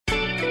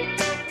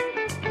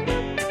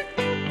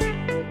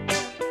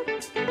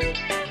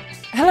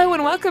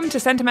welcome to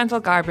Sentimental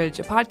Garbage,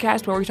 a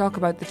podcast where we talk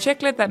about the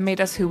chicklet that made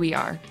us who we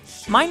are.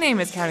 My name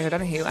is Carrie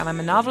O'Donoghue, and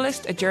I'm a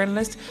novelist, a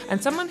journalist, and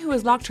someone who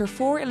has locked her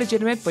 4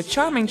 illegitimate but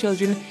charming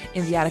children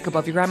in the attic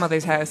above your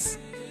grandmother's house.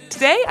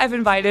 Today, I've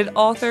invited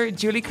author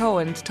Julie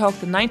Cohen to talk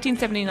the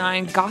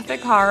 1979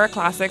 gothic horror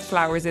classic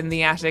Flowers in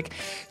the Attic.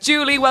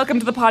 Julie, welcome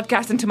to the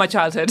podcast and to my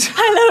childhood.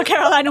 Hello,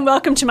 Caroline, and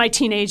welcome to my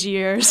teenage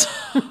years.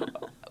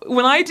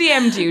 When I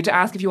DM'd you to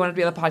ask if you wanted to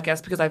be on the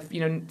podcast, because I've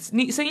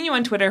seen you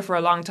on Twitter for a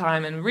long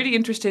time and really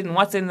interested in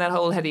what's in that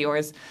whole head of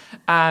yours,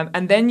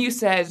 and then you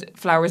said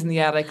Flowers in the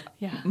Attic,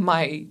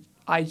 I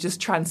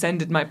just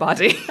transcended my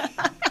body.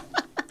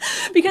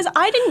 Because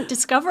I didn't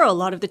discover a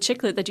lot of the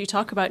chicklet that you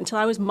talk about until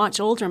I was much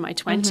older, in my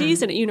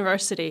 20s and at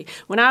university.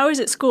 When I was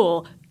at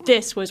school,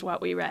 this was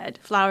what we read,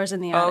 Flowers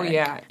in the Attic. Oh,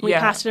 yeah. We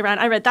passed it around.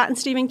 I read that and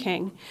Stephen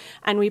King,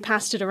 and we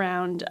passed it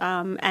around,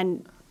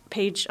 and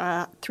page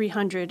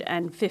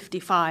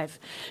 355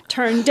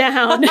 turned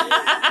down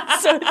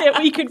so that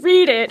we could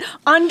read it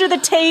under the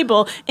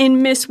table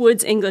in Miss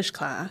Wood's English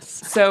class.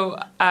 So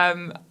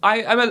I'm a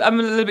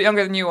little bit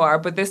younger than you are,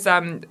 but this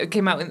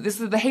came out.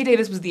 This is the heyday.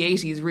 This was the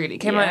 80s, really. It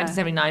came out in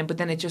 1979, but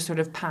then it just sort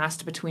of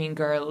passed between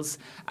girls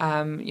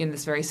in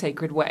this very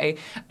sacred way.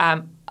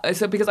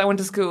 So because I went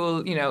to school,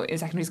 in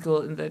secondary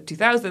school in the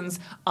 2000s,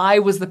 I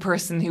was the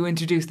person who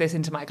introduced this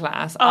into my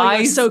class. Oh,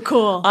 you're so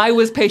cool. I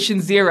was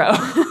patient zero.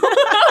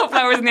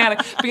 Flowers in the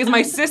Attic, because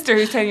my sister,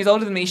 who's 10 years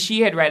older than me,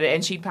 she had read it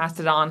and she'd passed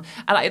it on,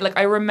 and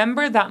I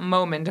remember that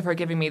moment of her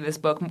giving me this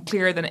book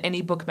clearer than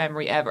any book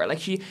memory ever. Like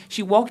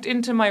she walked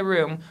into my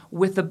room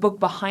with the book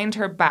behind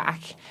her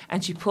back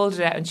and she pulled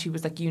it out and she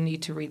was like, "You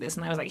need to read this,"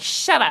 and I was like,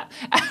 "Shut up!"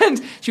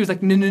 And she was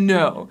like,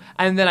 "No,"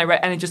 and then I read,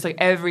 and it just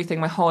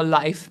everything, my whole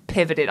life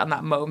pivoted on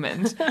that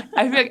moment.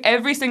 I feel like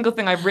every single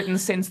thing I've written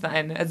since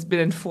then has been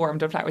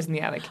informed of Flowers in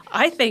the Attic.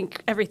 I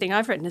think everything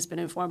I've written has been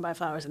informed by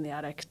Flowers in the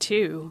Attic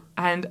too.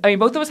 And I mean,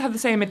 both of us have the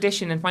same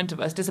edition in front of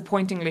us.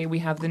 Disappointingly, we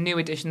have the new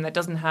edition that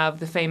doesn't have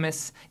the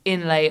famous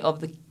inlay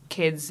of the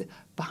kids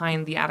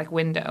behind the attic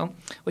window,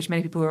 which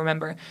many people will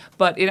remember.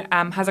 But it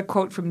has a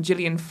quote from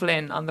Gillian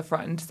Flynn on the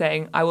front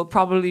saying, "I will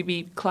probably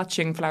be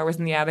clutching Flowers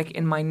in the Attic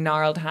in my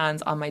gnarled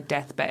hands on my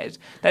deathbed."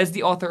 That is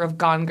the author of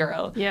Gone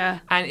Girl. Yeah.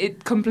 And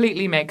it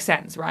completely makes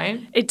sense,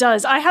 right? It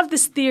does. I have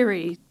this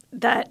theory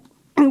that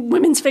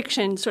women's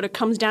fiction sort of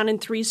comes down in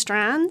 3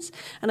 strands.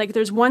 And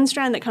there's one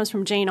strand that comes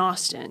from Jane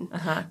Austen,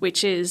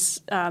 which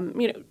is,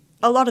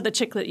 a lot of the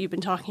chicklet you've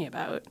been talking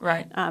about.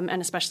 Right. And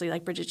especially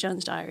like Bridget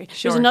Jones' Diary.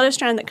 Sure. There's another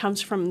strand that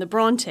comes from the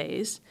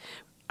Brontes,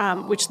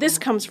 which this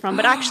comes from,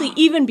 but actually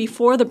even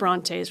before the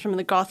Brontes, from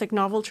the Gothic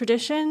novel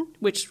tradition,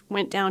 which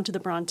went down to the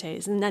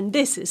Brontes. And then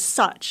this is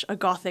such a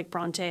Gothic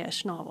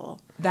Bronte-ish novel.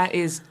 That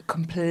is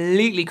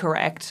completely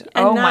correct.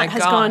 And my God. that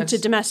has gone to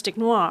domestic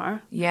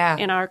noir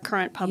in our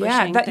current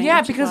publishing thing.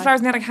 Yeah, because Flowers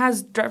in the Attic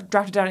has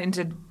drafted down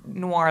into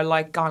noir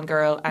like Gone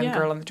Girl and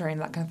Girl on the Train,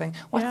 that kind of thing.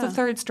 What's the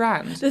third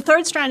strand? The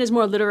third strand is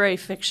more literary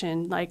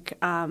fiction, like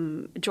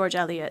George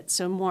Eliot,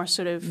 so more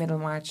sort of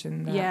Middlemarch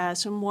and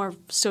so more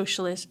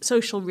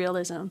social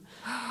realism.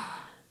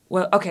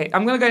 Well, okay,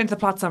 I'm going to get into the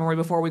plot summary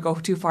before we go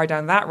too far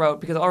down that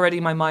road, because already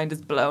my mind is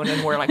blown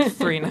and we're like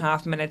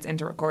 3.5 minutes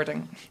into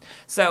recording.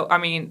 So, I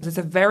mean, it's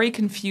a very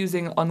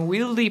confusing,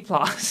 unwieldy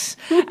plot,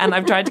 and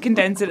I've tried to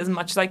condense it as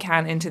much as I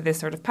can into this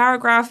sort of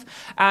paragraph.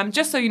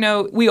 Just so you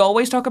know, we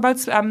always talk about,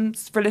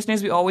 for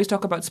listeners, we always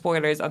talk about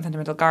spoilers on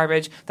Sentimental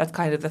Garbage. That's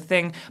kind of the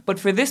thing. But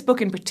for this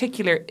book in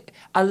particular,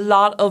 a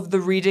lot of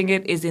the reading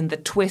it is in the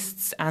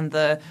twists and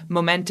the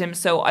momentum.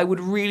 So I would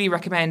really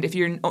recommend, if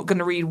you're going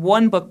to read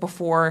one book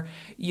before,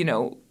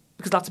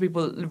 because lots of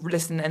people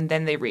listen and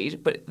then they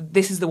read, but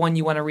this is the one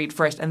you want to read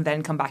first and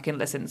then come back and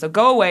listen. So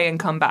go away and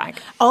come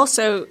back.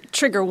 Also,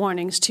 trigger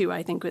warnings too,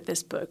 I think, with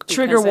this book.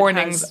 Trigger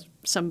warnings. It has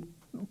some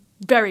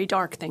very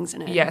dark things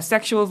in it. Yeah,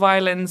 sexual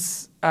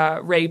violence,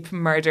 rape,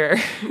 murder,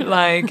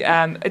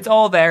 it's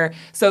all there.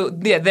 So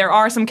yeah, there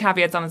are some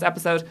caveats on this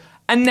episode.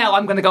 And now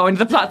I'm going to go into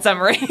the plot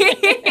summary.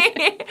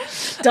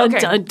 Dun,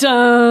 dun,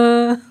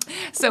 dun.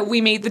 So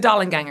we meet the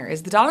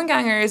Dollengangers. The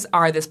Dollengangers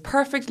are this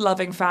perfect,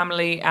 loving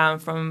family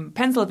from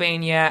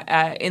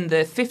Pennsylvania in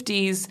the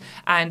 50s.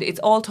 And it's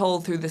all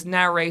told through this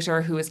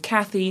narrator who is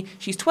Kathy.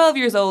 She's 12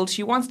 years old.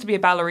 She wants to be a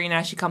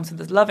ballerina. She comes from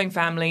this loving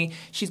family.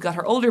 She's got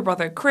her older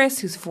brother, Chris,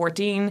 who's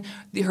 14.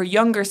 Her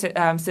younger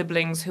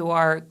siblings, who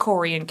are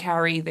Corey and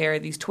Carrie. They're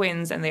these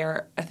twins. And they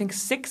are, I think,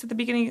 6 at the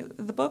beginning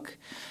of the book.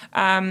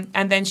 And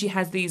then she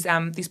has these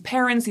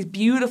parents, these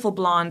beautiful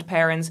blonde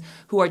parents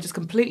who are just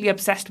completely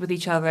obsessed with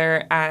each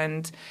other,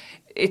 and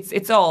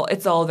it's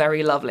all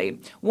very lovely.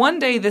 One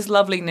day this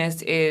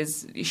loveliness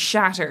is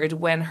shattered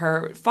when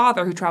her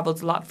father, who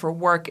travels a lot for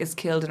work, is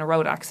killed in a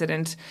road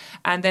accident,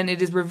 and then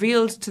it is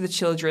revealed to the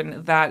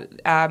children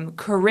that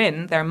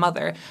Corinne, their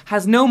mother,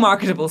 has no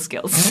marketable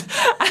skills.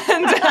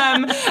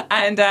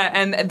 and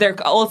they're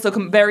also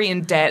very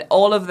in debt.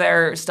 All of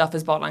their stuff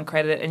is bought on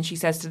credit, and she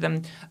says to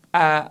them,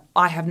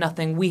 I have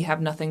nothing, we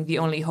have nothing. The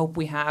only hope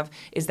we have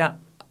is that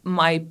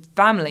my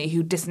family,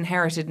 who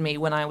disinherited me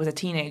when I was a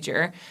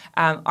teenager,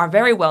 are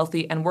very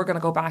wealthy, and we're going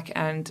to go back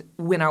and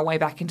win our way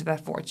back into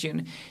that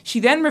fortune. She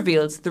then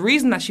reveals the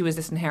reason that she was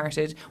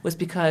disinherited was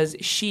because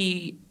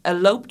she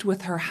eloped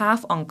with her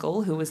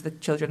half-uncle, who was the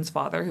children's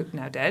father, who's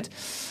now dead,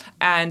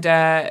 and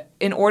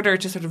in order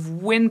to sort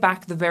of win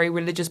back the very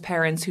religious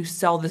parents who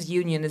saw this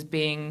union as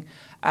being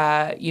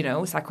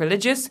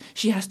sacrilegious,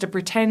 she has to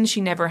pretend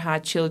she never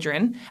had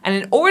children. And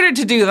in order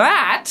to do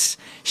that,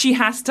 she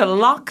has to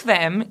lock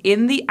them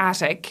in the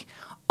attic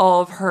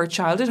of her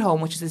childhood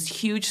home, which is this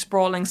huge,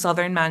 sprawling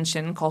southern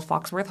mansion called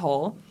Foxworth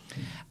Hall.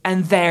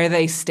 And there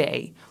they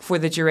stay for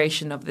the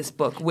duration of this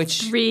book,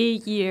 which...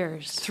 3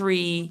 years.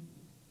 3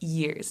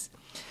 years.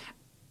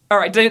 All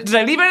right, did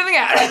I leave anything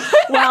out?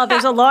 Well,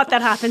 there's a lot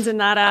that happens in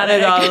that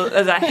attic.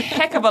 There's a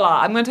heck of a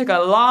lot. I'm going to take a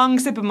long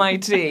sip of my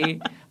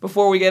tea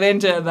before we get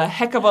into the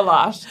heck of a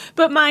lot.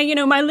 But my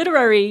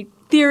literary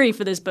theory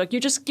for this book, you're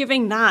just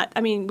giving that.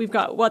 I mean, we've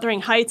got Wuthering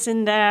Heights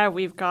in there.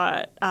 We've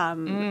got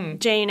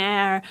Jane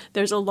Eyre.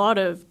 There's a lot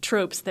of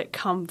tropes that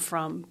come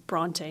from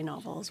Bronte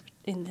novels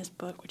in this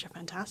book, which are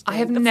fantastic. I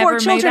have the never four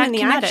children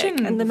made in that the connection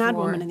attic and the mad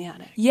before. woman in the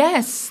attic.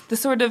 Yes,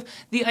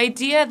 the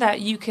idea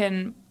that you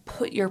can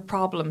put your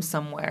problem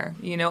somewhere,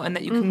 and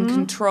that you can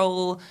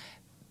control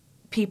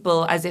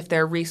people as if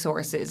they're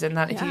resources, and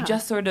that if you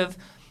just sort of...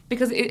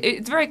 Because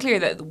it's very clear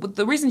that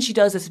the reason she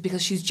does this is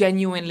because she's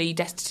genuinely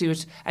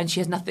destitute and she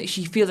has nothing.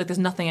 She feels like there's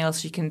nothing else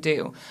she can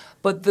do.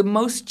 But the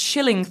most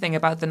chilling thing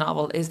about the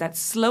novel is that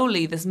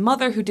slowly this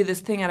mother who did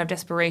this thing out of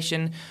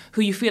desperation,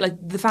 who you feel like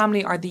the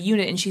family are the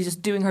unit and she's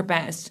just doing her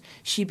best,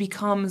 she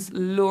becomes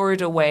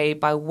lured away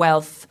by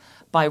wealth,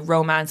 by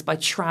romance, by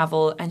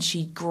travel, and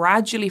she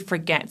gradually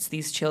forgets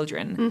these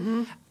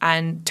children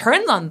and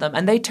turns on them,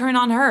 and they turn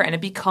on her, and it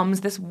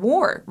becomes this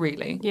war,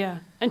 really. Yeah,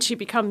 and she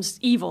becomes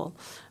evil.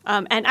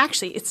 And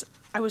actually,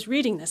 I was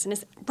reading this, and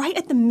it's right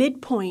at the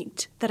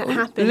midpoint that it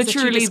happens.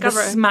 Literally that you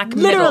discover, the smack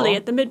middle. Literally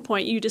at the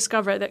midpoint, you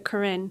discover that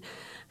Corinne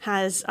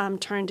has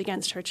turned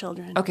against her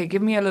children. Okay,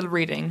 give me a little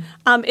reading.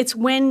 It's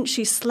when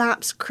she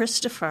slaps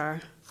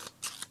Christopher.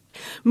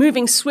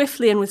 Moving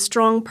swiftly and with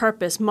strong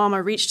purpose,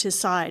 Mama reached his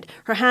side.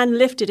 Her hand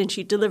lifted and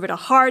she delivered a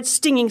hard,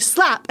 stinging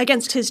slap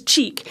against his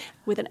cheek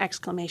with an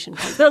exclamation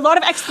point. There are a lot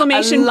of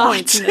exclamation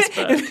points in this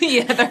book.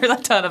 Yeah, there are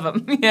a ton of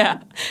them.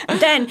 Yeah.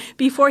 Then,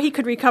 before he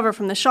could recover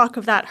from the shock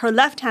of that, her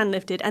left hand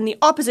lifted and the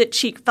opposite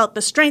cheek felt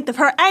the strength of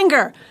her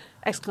anger!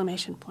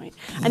 Exclamation point.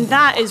 And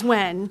that is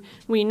when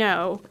we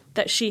know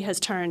that she has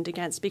turned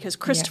against, because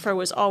Christopher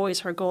was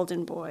always her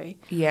golden boy.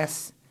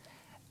 Yes.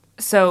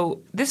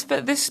 So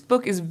this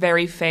book is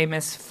very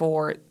famous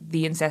for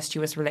the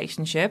incestuous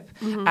relationship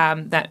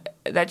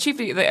that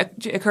chiefly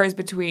occurs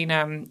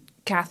between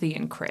Kathy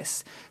and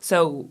Chris.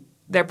 So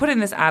they're put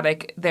in this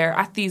attic. They're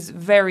at these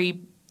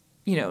very,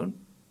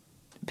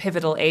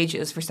 pivotal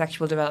ages for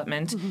sexual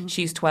development.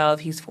 She's 12,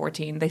 he's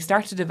 14. They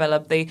start to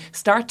develop. They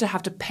start to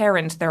have to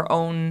parent their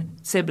own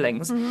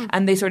siblings.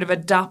 And they sort of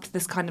adopt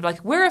this kind of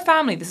like, we're a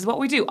family. This is what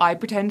we do. I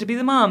pretend to be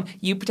the mom.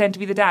 You pretend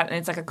to be the dad. And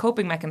it's like a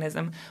coping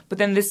mechanism. But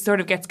then this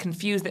sort of gets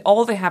confused.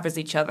 All they have is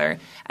each other.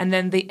 And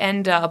then they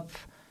end up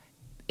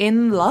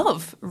in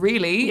love,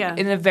 really,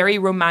 in a very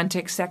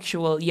romantic,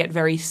 sexual, yet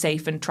very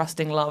safe and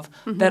trusting love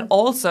that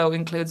also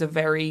includes a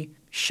very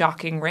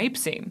shocking rape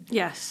scene.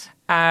 Yes.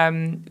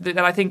 That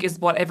I think is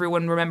what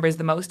everyone remembers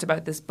the most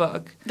about this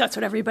book. That's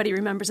what everybody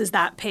remembers, is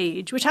that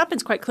page, which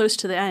happens quite close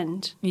to the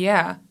end.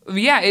 Yeah.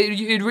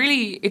 It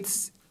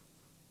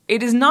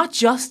is not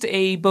just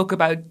a book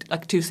about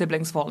like two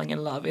siblings falling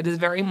in love. It is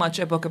very much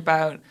a book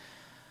about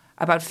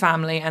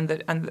family and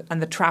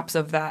the traps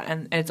of that,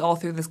 and it's all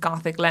through this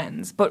gothic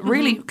lens. But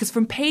really, because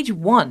from page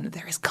 1,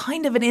 there is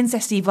kind of an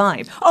incesty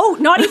vibe. Oh,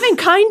 not even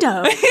kind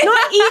of.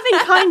 Not even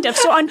kind of.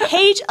 So on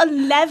page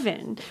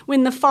 11,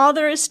 when the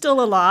father is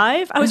still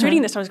alive, I was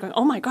reading this, I was going,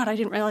 oh my God, I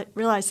didn't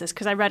realize this,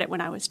 because I read it when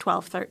I was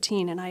 12,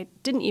 13, and I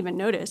didn't even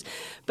notice.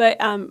 But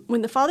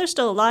when the father's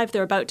still alive,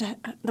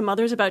 the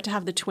mother's about to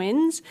have the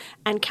twins,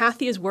 and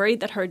Kathy is worried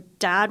that her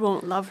dad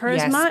won't love her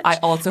as much. I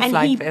also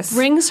flagged this. And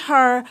he brings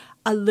her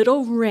a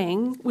little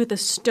ring with a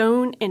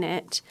stone in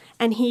it,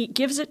 and he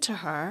gives it to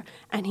her,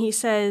 and he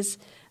says,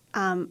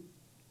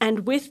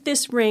 and with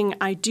this ring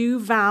I do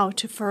vow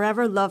to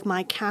forever love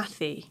my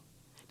Kathy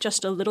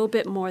just a little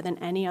bit more than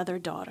any other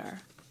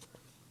daughter.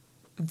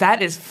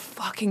 That is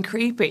fucking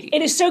creepy.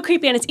 It is so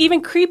creepy, and it's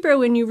even creepier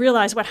when you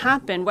realize what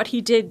happened, what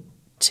he did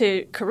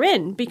to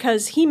Corinne,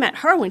 because he met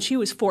her when she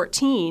was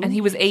 14. And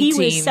he was 18.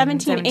 He was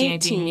 17,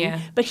 18,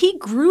 yeah. But he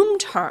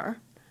groomed her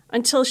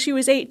until she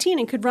was 18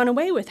 and could run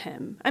away with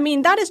him. I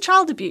mean, that is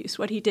child abuse,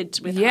 what he did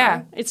with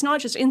her. It's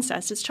not just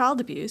incest, it's child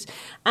abuse.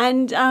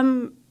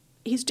 And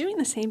he's doing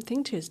the same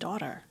thing to his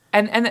daughter.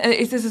 And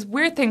it's this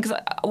weird thing, because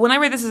when I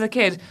read this as a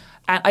kid,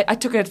 I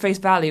took it at face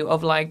value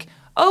of like,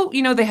 oh,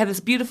 you know, they had this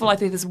beautiful life,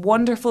 they had this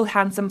wonderful,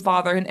 handsome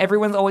father, and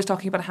everyone's always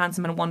talking about how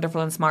handsome and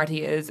wonderful and smart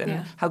he is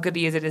and how good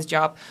he is at his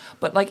job.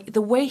 But like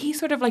the way he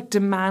sort of like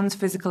demands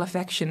physical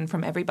affection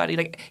from everybody,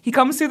 like he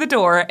comes through the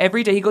door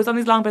every day, he goes on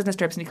these long business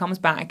trips and he comes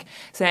back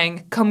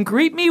saying, come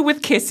greet me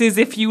with kisses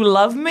if you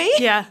love me.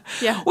 Yeah.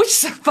 Which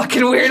is a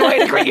fucking weird way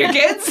to greet your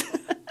kids.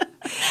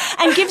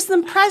 And gives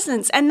them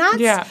presents. And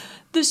that's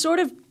the sort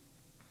of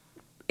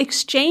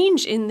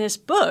exchange in this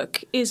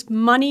book is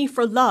money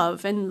for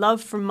love and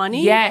love for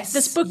money. Yes.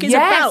 This book is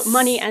about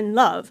money and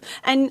love.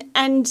 And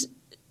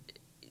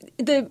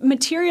the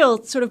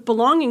material sort of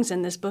belongings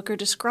in this book are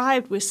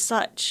described with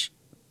such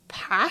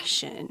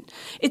passion.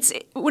 It's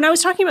when I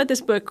was talking about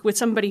this book with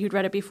somebody who'd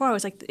read it before, I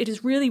was like, it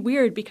is really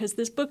weird because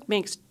this book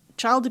makes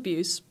child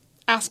abuse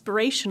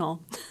aspirational.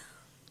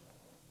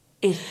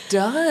 It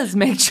does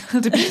make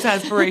child abuse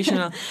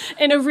aspirational.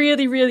 In a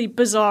really, really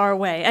bizarre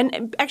way.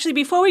 And actually,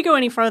 before we go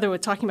any further with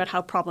talking about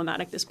how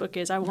problematic this book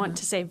is, I want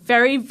to say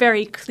very,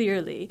 very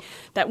clearly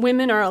that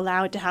women are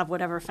allowed to have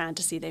whatever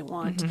fantasy they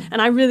want.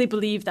 And I really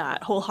believe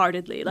that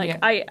wholeheartedly. Like,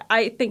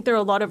 I think there are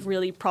a lot of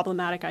really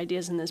problematic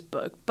ideas in this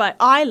book, but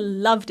I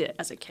loved it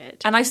as a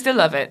kid. And I still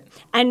love it.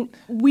 And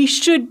we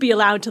should be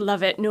allowed to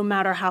love it no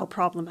matter how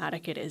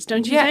problematic it is,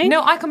 don't you think?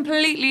 No, I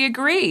completely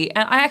agree.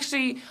 And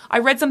I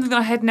read something that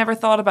I had never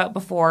thought about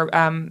before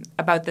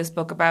about this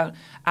book, about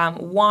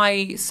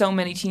why so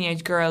many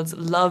teenage girls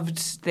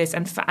loved this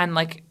and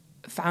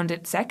found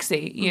it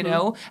sexy, you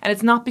know? And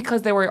it's not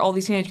because there were all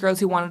these teenage girls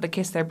who wanted to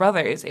kiss their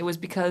brothers. It was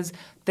because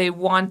they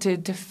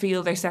wanted to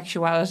feel their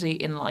sexuality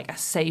in like a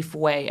safe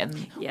way.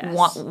 And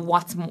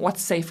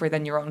what's safer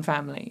than your own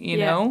family, you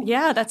know?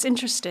 Yeah, that's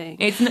interesting.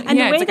 The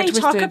way like they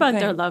talk about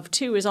their love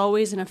too is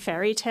always in a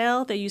fairy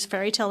tale. They use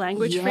fairy tale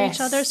language for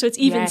each other, so it's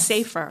even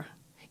safer.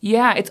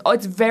 Yeah,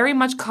 it's very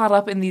much caught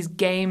up in these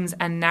games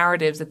and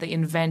narratives that they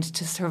invent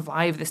to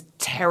survive this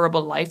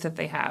terrible life that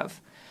they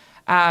have.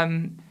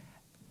 And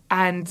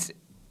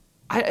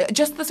I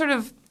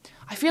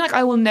feel like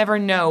I will never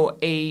know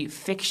a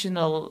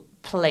fictional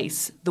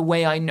place the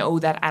way I know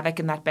that attic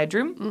in that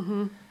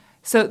bedroom.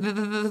 So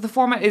the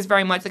format is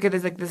very much like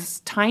there's like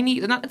this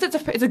tiny,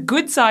 it's a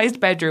good-sized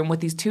bedroom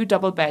with these 2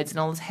 double beds and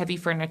all this heavy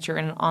furniture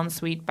and an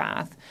ensuite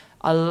bath,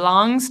 a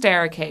long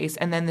staircase,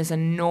 and then this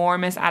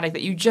enormous attic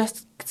that you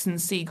just can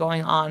see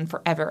going on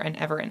forever and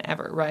ever and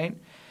ever, right?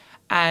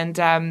 And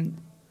then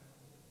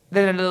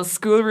a little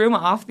schoolroom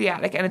off the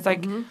attic, and it's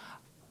like,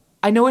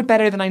 I know it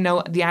better than I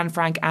know the Anne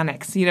Frank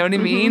annex, you know what I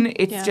mean?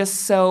 It's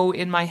just so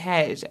in my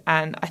head,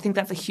 and I think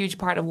that's a huge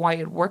part of why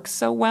it works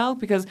so well,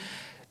 because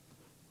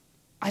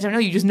I don't know,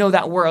 you just know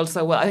that world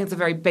so well. I think it's a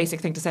very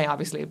basic thing to say,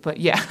 obviously, but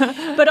yeah.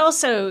 But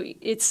also,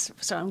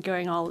 so I'm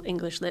going all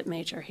English lit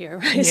major here,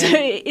 right? Yeah. So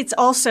it's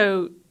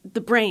also the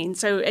brain.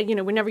 So, you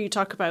know, whenever you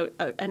talk about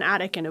an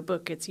attic in a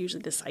book, it's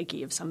usually the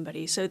psyche of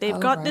somebody. So they've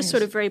got this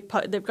sort of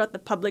they've got the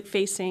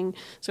public-facing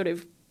sort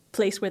of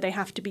place where they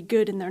have to be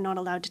good and they're not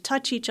allowed to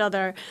touch each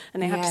other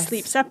and they have to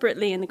sleep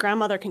separately, and the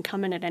grandmother can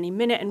come in at any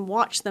minute and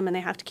watch them, and they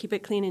have to keep it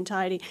clean and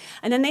tidy.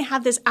 And then they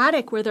have this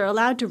attic where they're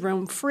allowed to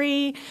roam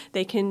free.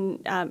 They can,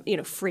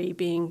 free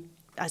being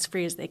as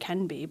free as they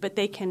can be, but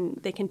they can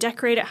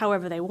decorate it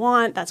however they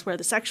want. That's where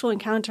the sexual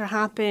encounter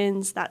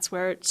happens. That's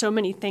where so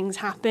many things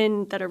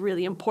happen that are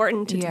really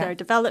important to their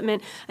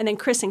development. And then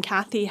Chris and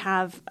Kathy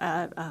have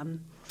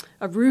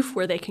a roof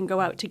where they can go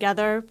out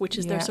together, which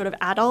is their sort of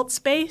adult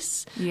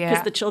space,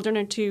 because the children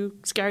are too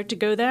scared to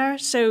go there.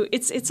 So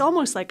it's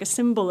almost like a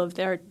symbol of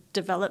their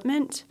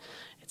development.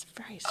 It's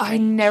very strange. I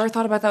never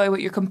thought about that way,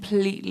 but you're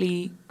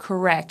completely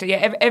correct.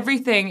 Yeah,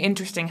 everything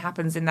interesting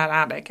happens in that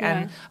attic,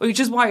 and which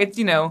is why it's,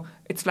 you know,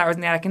 it's flowers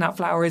in the attic and not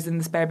flowers in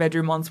the spare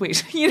bedroom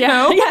ensuite. You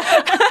know.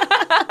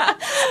 Yeah.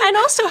 And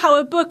also how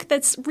a book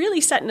that's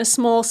really set in a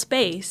small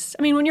space.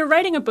 I mean, when you're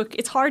writing a book,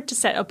 it's hard to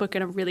set a book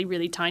in a really,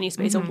 really tiny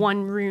space, a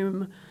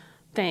one-room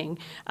thing.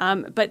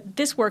 But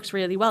this works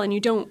really well, and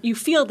you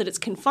feel that it's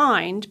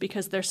confined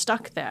because they're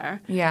stuck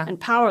there and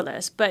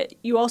powerless, but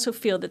you also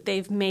feel that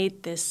they've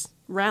made this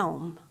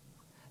realm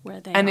where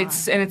they are.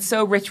 It's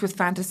so rich with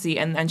fantasy,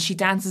 and she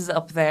dances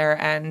up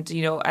there, and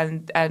you know,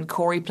 and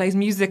Corey plays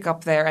music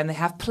up there, and they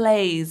have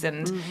plays,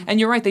 and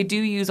you're right, they do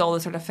use all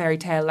this sort of fairy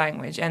tale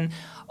language, and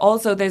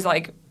also there's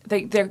like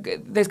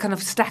there's kind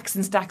of stacks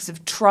and stacks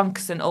of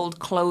trunks and old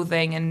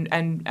clothing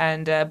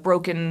and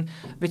broken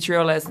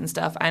vitriolas and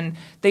stuff, and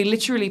they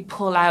literally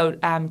pull out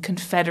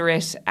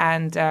Confederate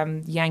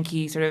and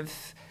Yankee sort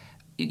of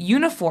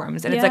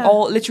uniforms, and it's like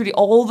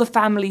all the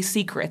family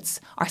secrets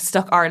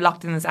are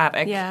locked in this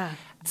attic. Yeah.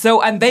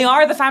 So, and they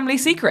are the family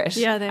secret.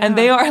 Yeah,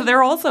 they are.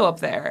 They're also up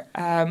there.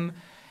 And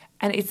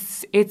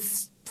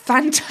it's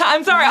fantastic.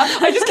 I'm sorry,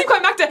 I just keep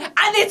going back to,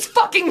 and it's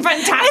fucking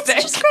fantastic.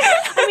 It's just great.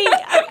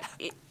 I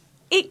mean,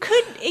 It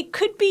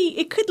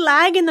could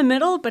lag in the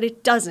middle, but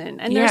it doesn't.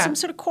 And there's some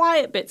sort of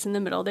quiet bits in the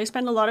middle. They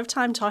spend a lot of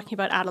time talking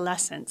about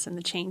adolescence and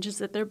the changes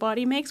that their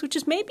body makes, which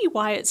is maybe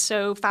why it's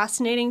so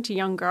fascinating to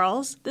young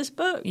girls, this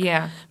book.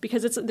 Yeah.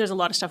 Because there's a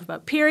lot of stuff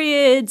about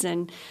periods,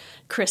 and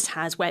Chris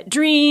has wet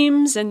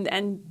dreams,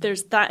 and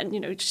there's that, and,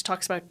 it just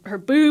talks about her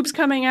boobs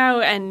coming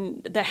out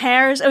and the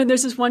hairs. Oh, and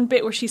there's this one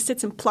bit where she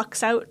sits and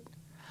plucks out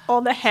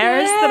all the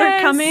hairs that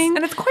are coming.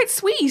 And it's quite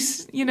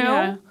sweet,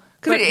 Yeah.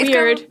 But it's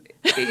weird.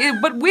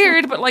 But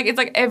weird, but like it's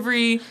like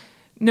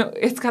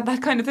it's got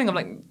that kind of thing of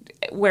like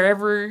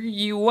wherever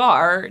you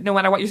are, no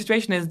matter what your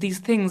situation is, these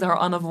things are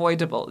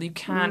unavoidable. You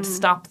can't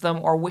stop them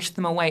or wish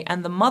them away.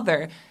 And the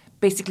mother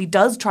basically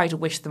does try to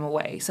wish them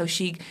away. So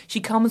she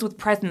comes with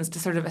presents to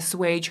sort of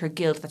assuage her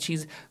guilt that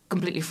she's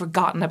completely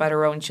forgotten about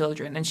her own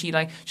children. And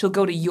she'll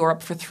go to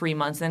Europe for 3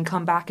 months and then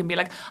come back and be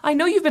like, I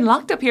know you've been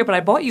locked up here, but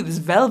I bought you this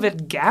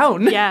velvet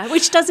gown. Yeah,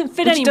 which doesn't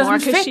fit anymore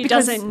because she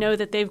doesn't know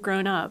that they've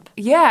grown up.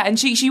 Yeah, and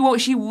she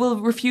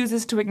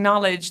refuses to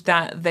acknowledge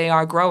that they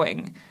are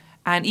growing.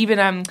 And even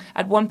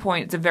at one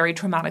point, it's a very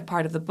traumatic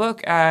part of the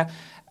book,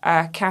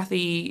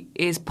 Kathy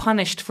is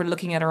punished for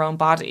looking at her own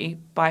body,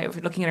 for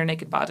looking at her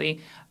naked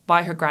body,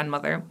 by her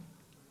grandmother.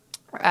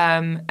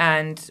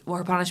 And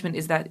her punishment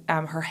is that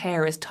her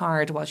hair is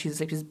tarred while she's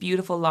asleep. She has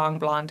beautiful long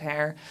blonde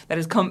hair that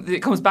it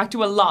comes back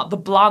to a lot. The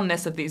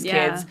blondness of these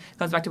kids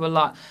comes back to a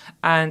lot.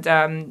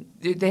 And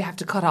they have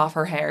to cut off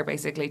her hair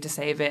basically to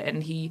save it.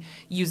 And he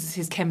uses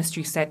his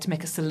chemistry set to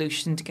make a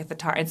solution to get the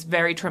tar. It's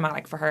very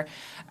traumatic for her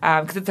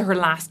because it's her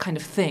last kind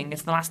of thing.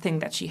 It's the last thing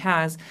that she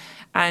has.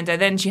 And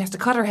then she has to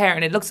cut her hair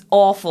and it looks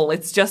awful.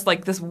 It's just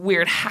like this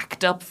weird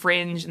hacked up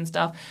fringe and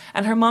stuff.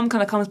 And her mum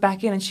kind of comes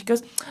back in and she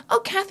goes, oh,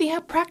 Kathy,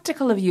 how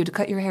practical of you to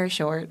cut your hair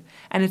short.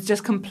 And it's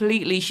just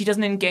completely, she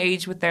doesn't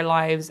engage with their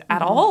lives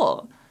at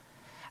all.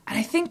 And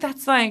I think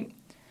that's like,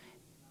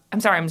 I'm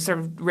sorry, I'm sort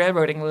of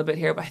railroading a little bit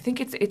here, but I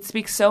think it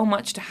speaks so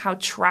much to how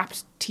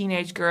trapped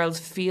teenage girls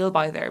feel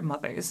by their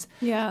mothers.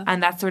 Yeah.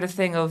 And that sort of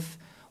thing of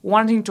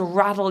wanting to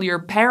rattle your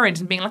parent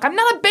and being like, I'm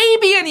not a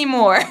baby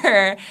anymore.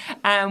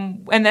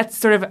 And that's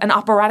sort of an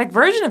operatic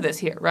version of this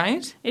here,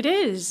 right? It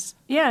is.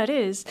 Yeah, it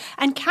is.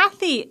 And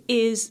Kathy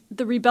is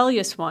the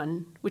rebellious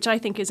one, which I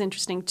think is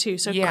interesting too.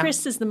 So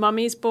Chris is the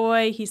mummy's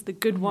boy. He's the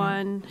good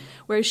one.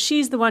 Whereas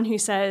she's the one who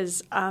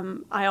says,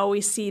 I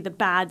always see the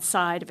bad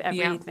side of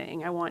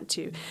everything. I want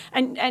to.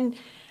 And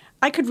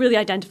I could really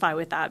identify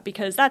with that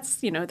because that's,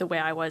 the way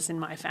I was in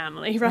my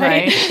family,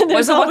 right?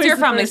 So what's your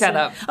family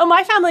setup? Oh,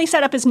 my family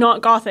setup is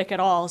not Gothic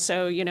at all.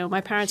 So, my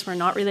parents were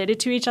not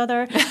related to each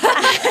other.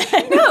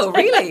 No,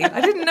 really?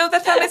 I didn't know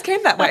that families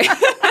came that way.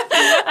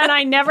 And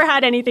I never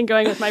had anything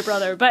going with my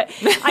brother. But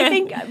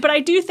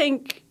I do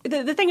think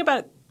the thing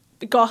about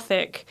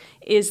Gothic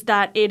is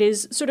that it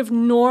is sort of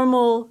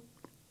normal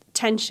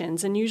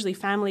tensions and usually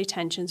family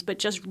tensions, but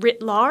just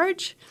writ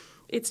large.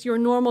 It's your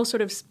normal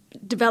sort of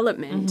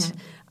development,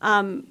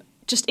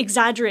 just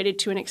exaggerated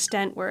to an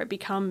extent where it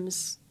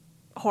becomes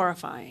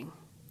horrifying.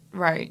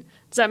 Right.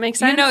 Does that make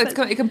sense?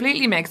 It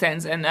completely makes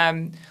sense.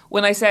 And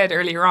when I said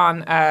earlier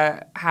on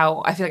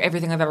how I feel like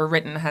everything I've ever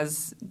written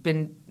has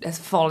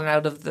fallen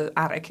out of the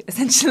attic,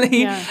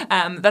 essentially.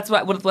 Yeah. That's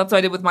what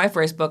I did with my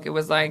first book. It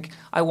was like,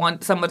 I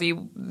want somebody,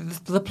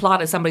 the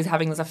plot is somebody's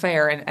having this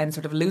affair and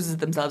sort of loses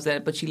themselves in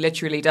it, but she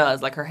literally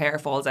does, like her hair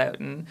falls out.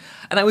 And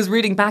I was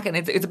reading back and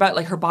it's about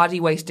like her body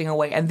wasting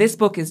away. And this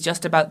book is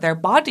just about their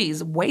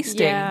bodies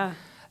wasting. Yeah.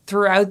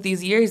 Throughout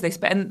these years they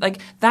spend, like,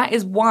 that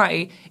is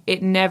why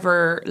it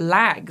never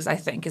lags, I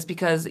think, is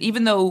because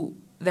even though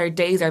their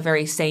days are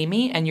very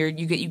samey and you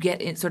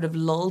get it sort of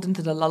lulled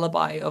into the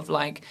lullaby of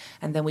like,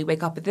 and then we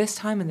wake up at this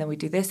time and then we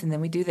do this and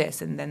then we do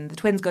this and then the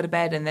twins go to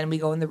bed and then we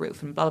go on the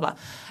roof and blah blah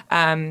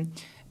blah.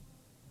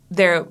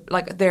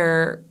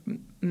 Their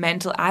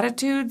mental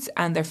attitudes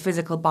and their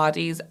physical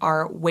bodies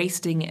are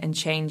wasting and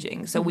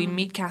changing. So we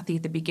meet Kathy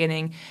at the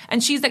beginning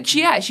and she's like,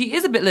 she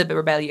is a little bit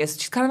rebellious.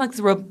 She's kind of like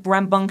this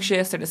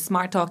rambunctious sort of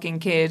smart talking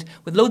kid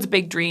with loads of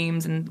big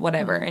dreams and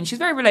whatever. And she's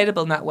very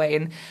relatable in that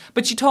way.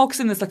 But she talks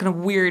in this like kind of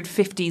weird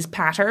 50s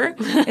patter.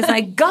 It's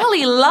like,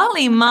 golly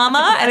lolly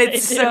mama. And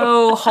it's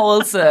so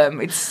wholesome.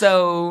 It's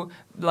so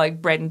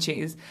like bread and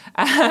cheese.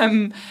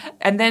 And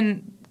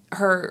then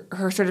her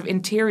sort of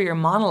interior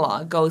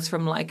monologue goes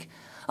from like,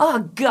 oh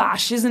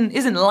gosh,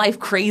 isn't life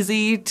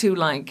crazy, to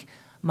like,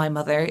 my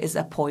mother is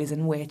a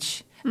poison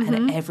witch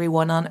and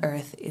everyone on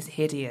earth is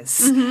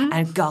hideous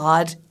and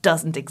God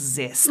doesn't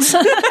exist.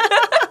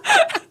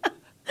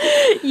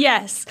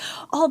 Yes.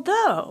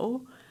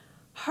 Although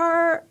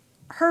her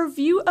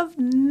view of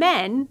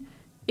men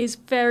is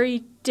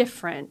very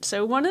different.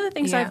 So one of the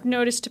things I've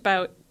noticed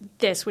about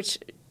this, which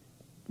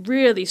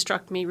really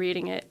struck me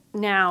reading it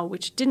now,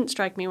 which didn't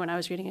strike me when I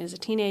was reading it as a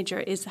teenager,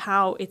 is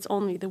how it's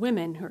only the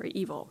women who are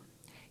evil.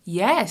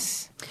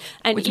 Yes.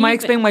 Which might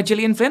explain why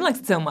Gillian Flynn likes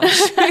it so much.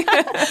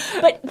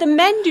 But the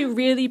men do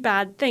really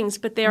bad things,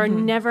 but they are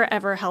never,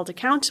 ever held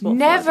accountable.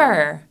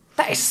 Never.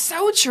 That is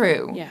so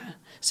true. Yeah.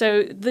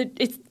 So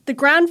the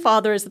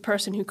grandfather is the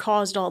person who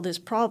caused all this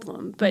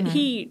problem, but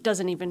he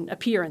doesn't even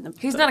appear in the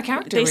He's book. not a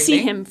character, They see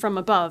really. him from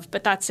above,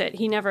 but that's it.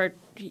 He never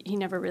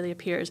really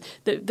appears.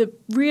 The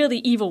really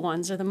evil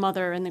ones are the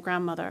mother and the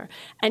grandmother.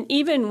 And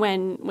even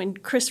when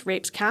Chris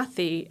rapes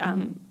Kathy,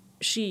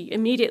 she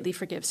immediately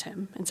forgives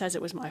him and says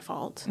it was my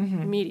fault.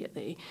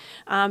 Immediately.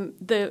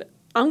 The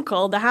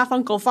uncle, the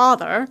half-uncle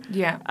father...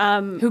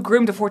 who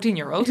groomed a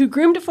 14-year-old. Who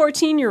groomed a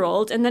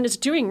 14-year-old and then is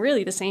doing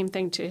really the same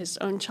thing to his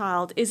own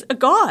child, is a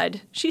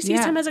god. She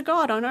sees him as a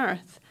god on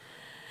earth.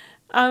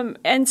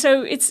 And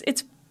so it's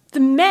the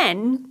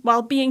men,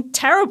 while being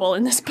terrible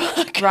in this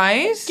book,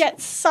 right,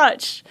 get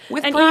such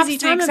with an perhaps easy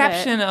the time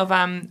exception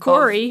of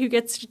Corey, who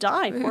gets to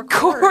die. Poor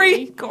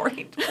Corey.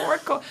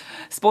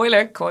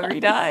 Spoiler: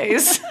 Corey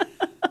dies.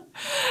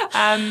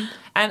 And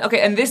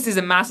this is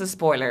a massive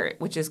spoiler,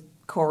 which is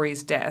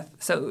Corey's death.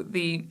 So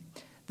the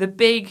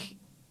big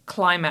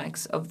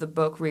climax of the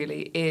book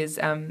really is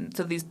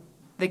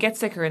they get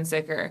sicker and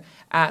sicker.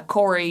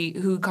 Corey,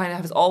 who kind of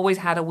has always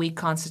had a weak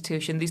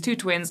constitution. These two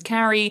twins,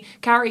 Carrie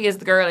is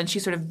the girl, and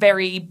she's sort of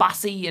very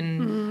bossy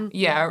and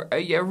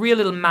a real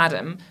little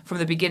madam from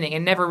the beginning,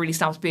 and never really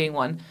stops being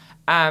one.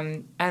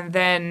 And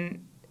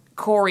then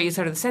Corey is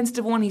sort of the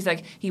sensitive one. He's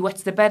like, he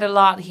wets the bed a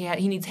lot.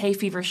 He needs hay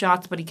fever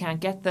shots, but he can't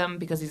get them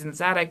because he's in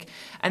his attic.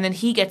 And then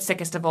he gets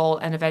sickest of all,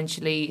 and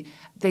eventually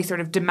they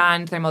sort of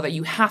demand their mother,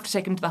 you have to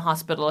take him to the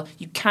hospital.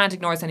 You can't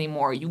ignore us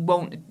anymore. You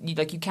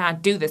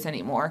can't do this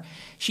anymore.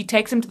 She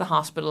takes him to the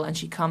hospital, and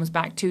she comes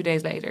back 2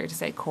 days later to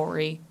say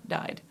Corey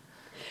died.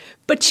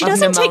 But she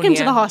doesn't take him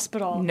to the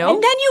hospital. No.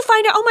 And then you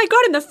find out, oh my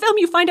God, in the film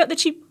you find out that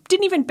she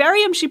didn't even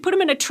bury him. She put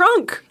him in a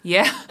trunk.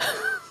 Yeah.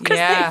 Because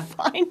they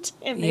find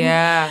him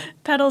in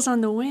Petals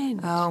on the Wind.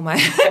 Oh my.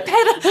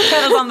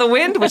 Petals on the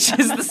Wind, which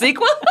is the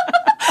sequel.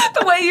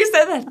 The way you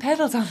said that,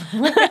 Petals on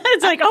the Wind.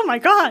 It's like, oh my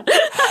God.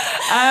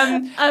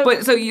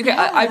 But so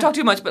I've talked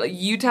too much, but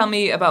you tell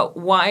me about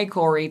why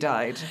Corey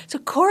died. So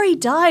Corey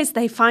dies.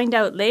 They find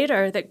out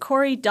later that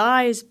Corey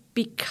dies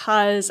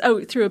because,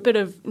 through a bit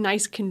of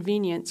nice,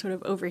 convenient sort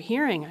of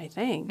overhearing, I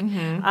think.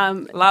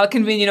 A lot of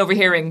convenient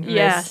overhearing.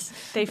 Yes.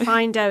 They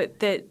find out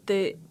that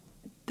the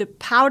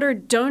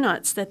powdered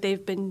donuts that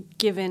they've been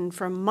given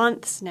for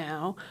months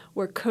now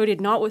were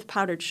coated not with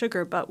powdered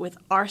sugar, but with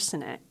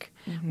arsenic,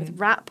 with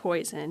rat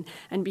poison.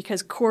 And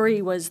because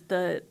Corey was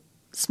the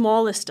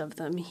smallest of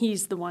them,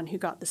 he's the one who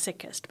got the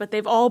sickest. But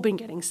they've all been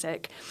getting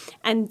sick.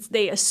 And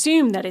they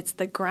assume that it's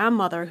the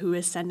grandmother who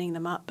is sending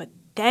them up. But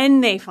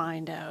then they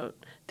find out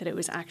that it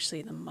was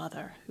actually the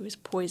mother who was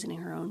poisoning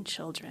her own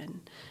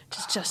children, which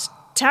is just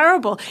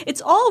terrible.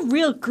 It's all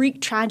real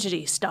Greek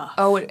tragedy stuff.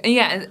 Oh,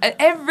 yeah. And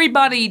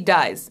everybody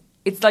dies.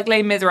 It's like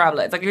Les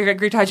Miserables. It's like a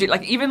Greek tragedy.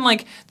 Like, even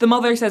like the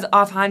mother says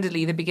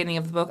offhandedly at the beginning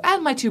of the book,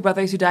 and my two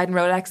brothers who died in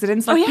road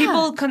accidents. Like,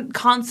 people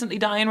constantly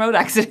die in road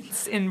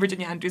accidents in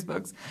Virginia Andrews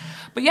books.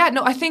 But yeah,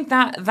 no, I think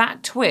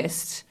that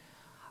twist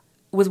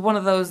was one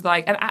of those,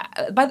 like,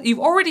 but you've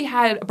already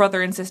had a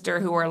brother and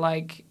sister who are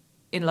like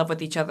in love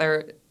with each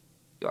other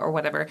or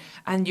whatever,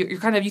 and you're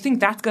kind of, you think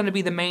that's going to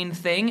be the main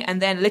thing,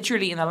 and then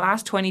literally in the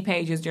last 20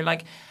 pages you're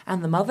like,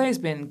 and the mother's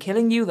been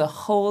killing you the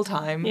whole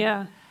time.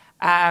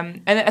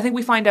 And I think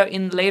we find out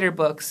in later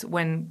books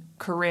when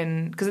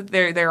Corinne, because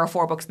there are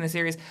 4 books in the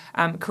series,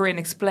 Corinne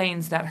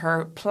explains that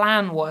her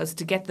plan was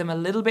to get them a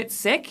little bit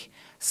sick,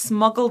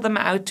 smuggle them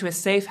out to a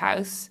safe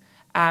house,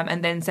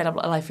 and then set up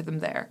a life for them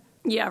there.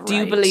 Yeah, right. Do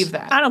you believe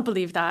that? I don't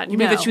believe that. You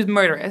believe that she was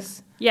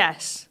murderous?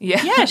 Yes.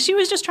 Yeah. Yeah, she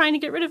was just trying to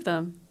get rid of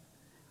them.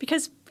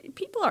 Because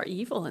people are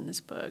evil in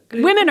this book.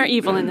 Women are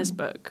evil in this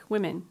book.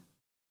 Women.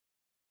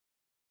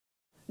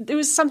 There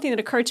was something that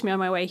occurred to me on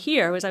my way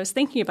here, was I was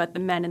thinking about the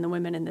men and the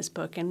women in this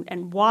book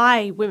and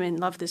why women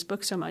love this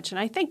book so much. And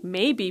I think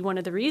maybe one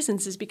of the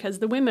reasons is because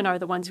the women are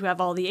the ones who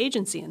have all the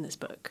agency in this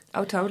book.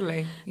 Oh,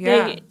 totally.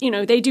 Yeah.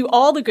 They do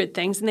all the good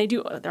things, and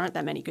there aren't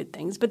that many good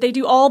things, but they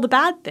do all the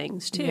bad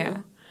things too.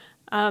 Yeah.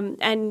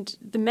 And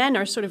the men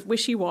are sort of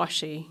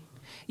wishy-washy.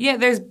 Yeah,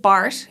 there's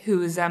Bart,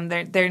 who's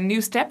their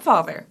new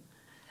stepfather.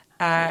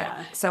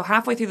 So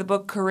halfway through the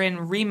book,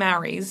 Corinne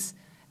remarries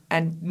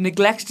and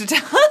neglects to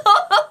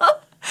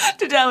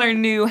tell her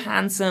new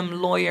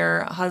handsome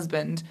lawyer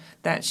husband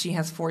that she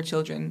has 4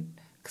 children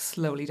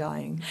slowly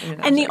dying.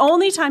 And the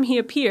only time he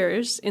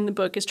appears in the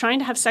book is trying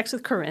to have sex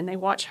with Corinne. They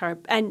watch her.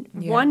 And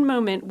one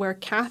moment where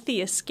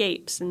Kathy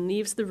escapes and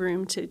leaves the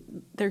room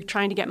they're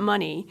trying to get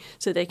money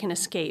so they can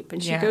escape.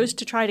 And she goes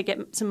to try to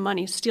get some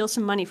money, steal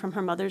some money from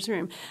her mother's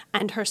room.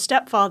 And her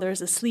stepfather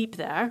is asleep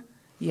there.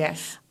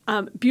 Yes.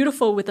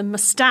 Beautiful with a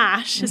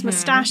mustache. His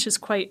mustache is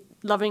quite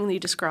lovingly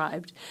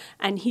described.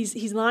 And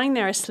he's lying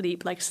there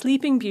asleep, like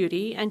Sleeping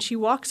Beauty. And she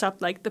walks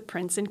up like the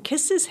prince and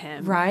kisses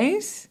him.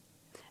 Right.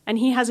 And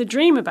he has a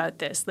dream about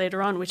this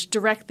later on, which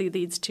directly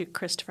leads to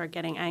Christopher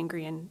getting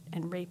angry and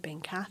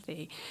raping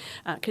Kathy,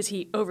 because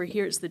he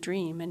overhears the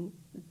dream and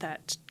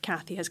that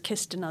Kathy has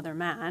kissed another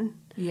man.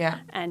 Yeah.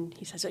 And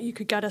he says, you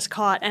could get us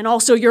caught, and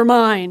also you're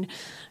mine.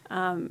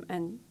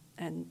 And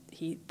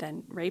he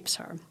then rapes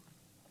her.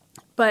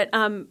 But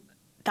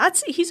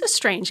he's a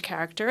strange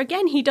character.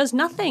 Again, he does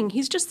nothing.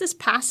 He's just this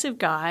passive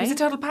guy. He's a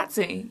total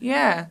patsy.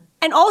 Yeah.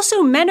 And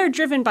also, men are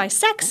driven by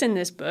sex in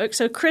this book.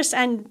 So Chris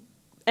and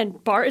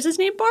Bart, is his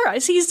name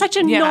Bart? He's such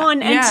a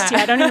non-entity.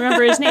 Yeah. I don't even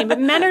remember his name. But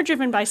men are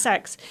driven by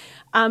sex.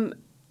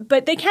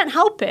 But they can't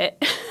help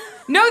it.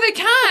 No, they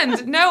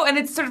can't. No, and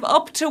it's sort of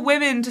up to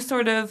women to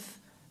sort of,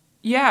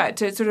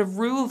 to sort of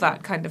rule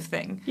that kind of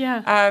thing.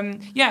 Yeah.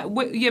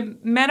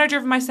 Men are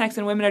driven by sex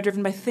and women are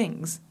driven by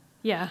things.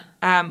 Yeah.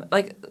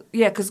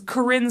 Because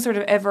Corinne's sort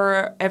of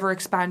ever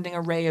expanding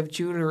array of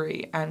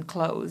jewellery and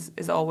clothes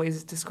is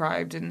always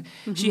described. And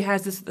she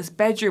has this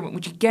bedroom,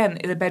 which again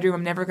is a bedroom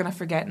I'm never going to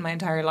forget in my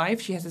entire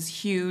life. She has this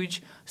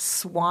huge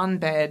swan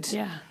bed.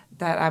 Yeah.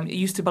 That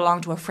used to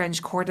belong to a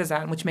French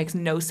courtesan, which makes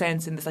no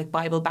sense in this like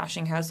Bible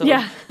bashing household.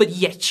 Yeah. But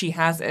yet she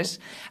has it,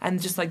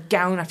 and just like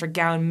gown after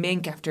gown,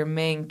 mink after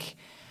mink,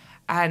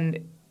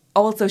 and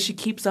also she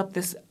keeps up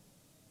this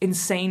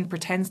insane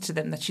pretense to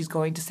them that she's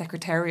going to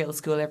secretarial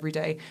school every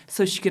day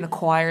so she can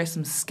acquire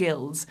some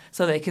skills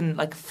so they can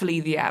like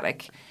flee the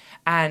attic,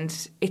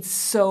 and it's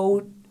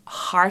so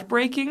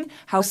heartbreaking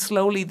how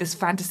slowly this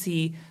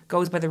fantasy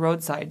goes by the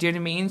roadside. Do you know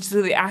what I mean?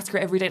 So they ask her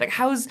every day, like,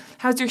 how's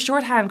your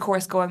shorthand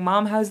course going,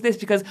 Mom? How's this?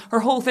 Because her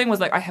whole thing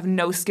was like, I have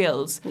no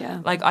skills.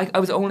 Yeah. Like I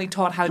was only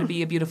taught how to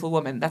be a beautiful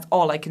woman. That's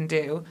all I can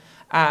do.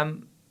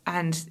 And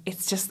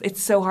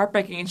it's so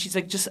heartbreaking. And she's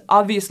like, just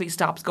obviously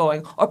stops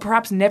going, or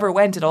perhaps never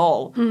went at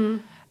all.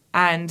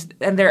 And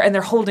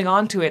they're holding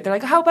on to it. They're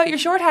like, how about your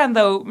shorthand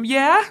though?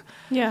 Yeah.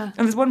 Yeah.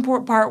 And there's one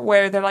part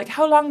where they're like,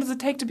 how long does it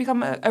take to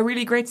become a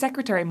really great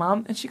secretary,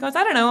 Mom? And she goes,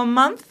 I don't know, a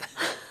month.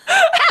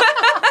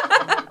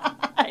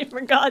 I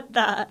forgot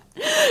that.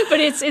 But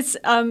it's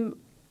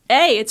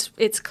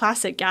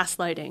classic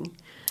gaslighting.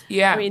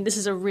 Yeah. I mean, this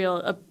is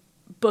a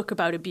book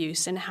about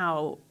abuse and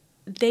how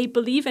they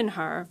believe in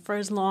her for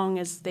as long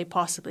as they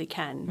possibly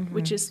can,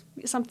 which is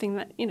something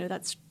that,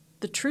 that's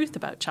the truth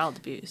about child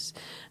abuse,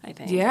 I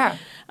think. Yeah.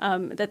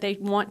 That they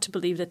want to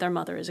believe that their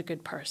mother is a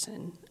good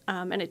person.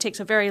 And it takes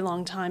a very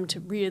long time to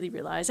really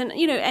realize. And,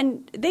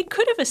 and they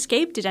could have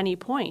escaped at any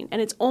point.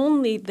 And it's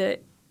only the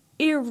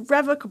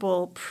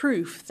irrevocable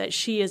proof that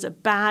she is a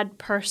bad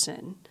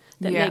person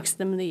that makes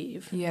them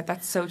leave. Yeah,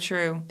 that's so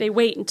true. They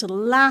wait until the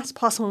last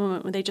possible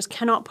moment when they just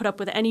cannot put up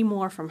with any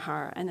more from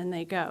her, and then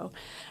they go.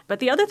 But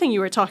the other thing you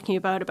were talking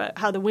about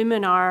how the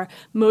women are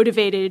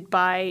motivated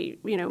by,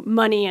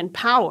 money and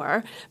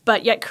power,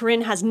 but yet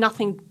Corinne has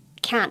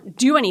can't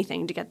do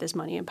anything to get this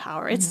money and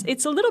power.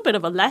 It's a little bit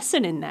of a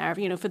lesson in there,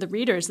 for the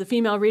readers, the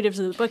female readers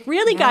of the book.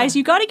 Really, guys,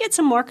 you got to get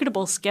some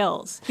marketable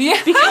skills.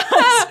 Yeah. Because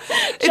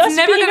it's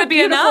never going to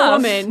be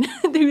enough. Woman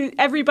who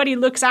everybody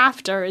looks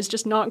after is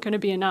just not going to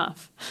be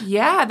enough.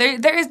 Yeah,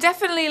 there is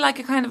definitely like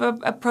a kind of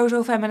a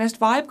proto-feminist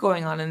vibe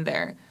going on in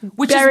there.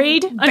 Which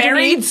buried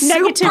is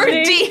super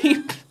negatively.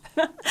 deep.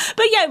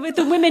 But yeah, with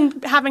the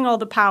women having all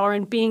the power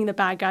and being the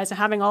bad guys and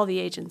having all the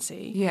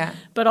agency. Yeah.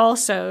 But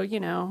also,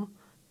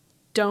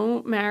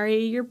 don't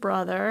marry your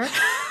brother.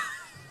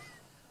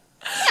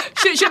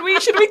 Should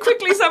we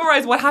quickly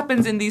summarize what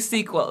happens in these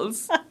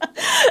sequels?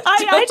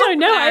 I don't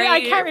know. I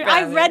can't remember.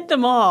 I read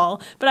them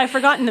all, but I've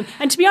forgotten them.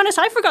 And to be honest,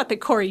 I forgot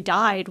that Corey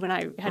died when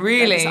I had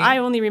read this. I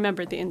only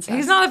remembered the incest.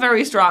 He's not a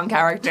very strong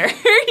character.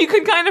 You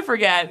can kind of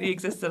forget he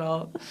exists at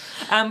all.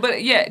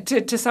 But yeah,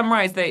 to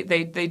summarize, they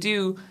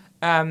do.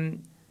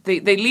 They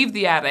leave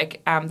the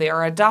attic. They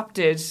are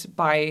adopted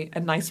by a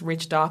nice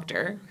rich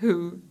doctor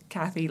who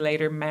Kathy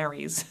later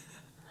marries.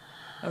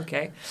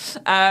 Okay.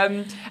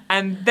 And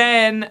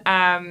then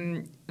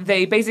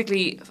they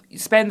basically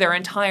spend their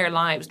entire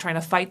lives trying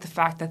to fight the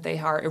fact that they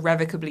are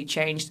irrevocably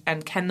changed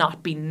and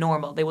cannot be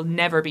normal. They will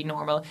never be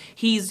normal.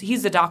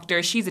 He's a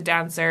doctor. She's a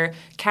dancer.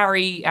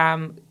 Carrie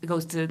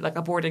goes to like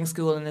a boarding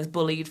school and is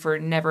bullied for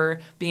never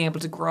being able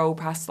to grow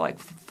past like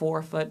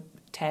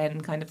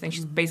 4'10" kind of thing.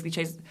 She's basically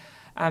chased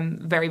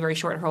very, very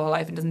short her whole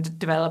life and doesn't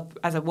develop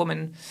as a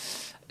woman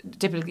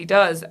typically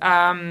does.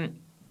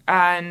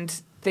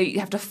 And they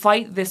have to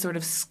fight this sort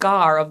of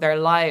scar of their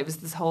lives,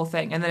 this whole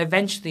thing. And then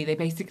eventually they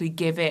basically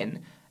give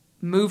in,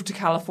 move to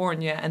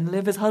California and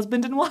live as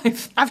husband and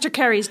wife. After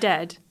Carrie's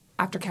dead.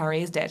 After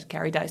Carrie is dead.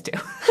 Carrie dies too.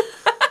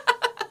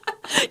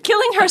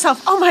 Killing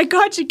herself. Oh my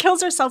God, she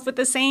kills herself with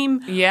the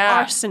same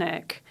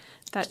arsenic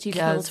that she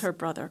killed does. her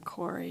brother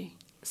Corey.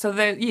 So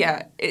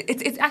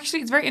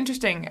it's very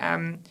interesting.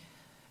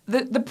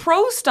 The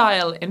prose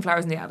style in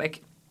Flowers in the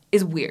Attic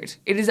is weird.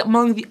 It is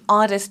among the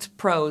oddest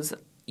prose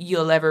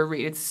you'll ever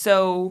read.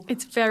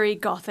 It's very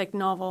Gothic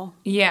novel.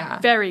 Yeah.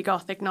 Very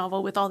Gothic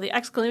novel with all the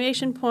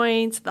exclamation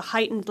points, the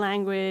heightened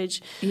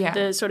language,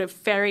 the sort of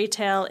fairy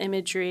tale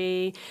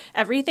imagery.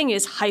 Everything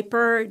is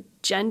hyper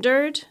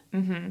gendered,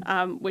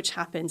 which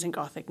happens in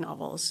Gothic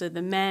novels. So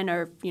the men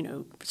are,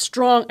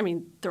 strong. I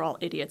mean, they're all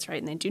idiots, right?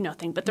 And they do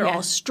nothing, but they're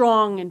all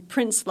strong and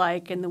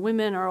prince-like, and the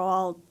women are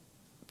all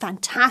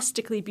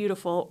fantastically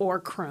beautiful or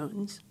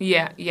crones.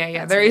 Yeah.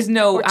 There is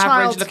no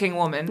average-looking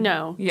woman.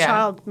 No,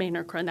 child, maiden,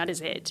 or crone, that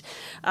is it.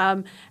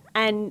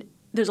 And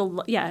there's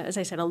as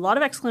I said, a lot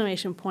of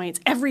exclamation points.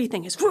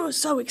 Everything is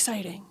so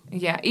exciting.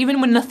 Yeah, even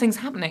when nothing's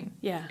happening.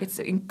 Yeah. It's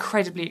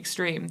incredibly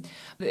extreme.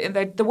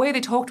 The way they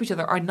talk to each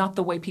other are not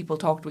the way people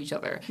talk to each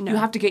other. No. You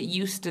have to get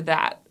used to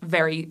that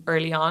very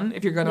early on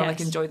if you're going to like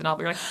Yes. enjoy the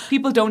novel. You're like,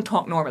 people don't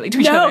talk normally to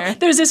each other. No,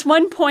 there's this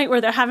one point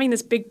where they're having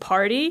this big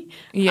party,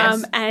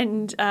 Yes.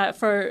 and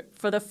for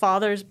the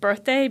father's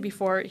birthday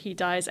before he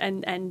dies,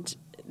 and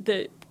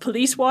the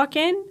police walk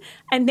in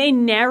and they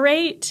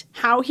narrate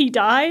how he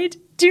died.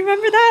 Do you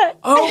remember that?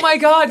 Oh my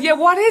God, yeah,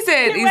 what is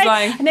it? He's Right?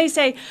 like... And they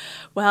say,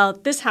 well,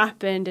 this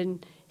happened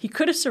and he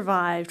could have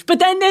survived, but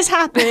then this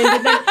happened,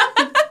 and then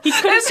he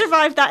could have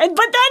survived that, but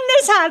then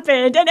this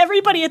happened, and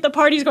everybody at the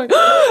party's going,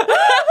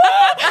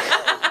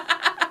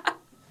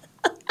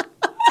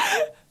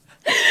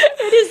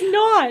 It is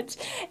not.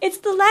 It's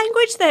the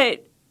language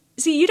that...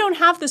 See, you don't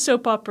have the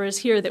soap operas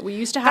here that we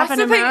used to have That's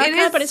in the thing, America, it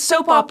is but it's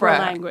soap soap opera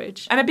opera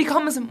language. And it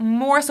becomes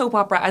more soap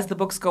opera as the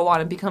books go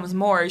on. It becomes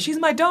more, she's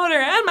my daughter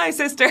and my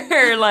sister.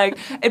 like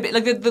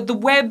the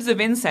webs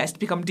of incest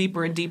become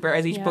deeper and deeper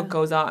as each book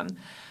goes on.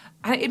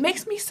 And it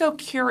makes me so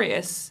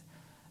curious,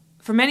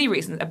 for many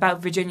reasons,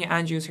 about Virginia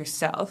Andrews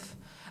herself,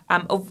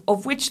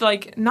 of which,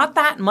 like, not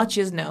that much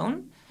is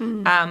known.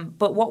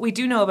 But what we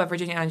do know about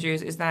Virginia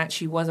Andrews is that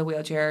she was a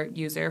wheelchair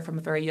user from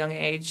a very young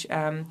age,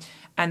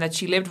 and that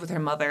she lived with her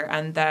mother,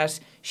 and that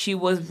she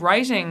was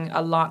writing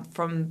a lot,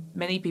 from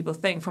many people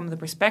think, from the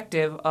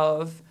perspective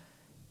of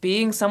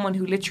being someone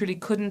who literally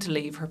couldn't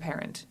leave her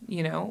parent,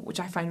 you know, which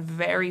I find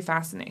very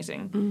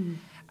fascinating.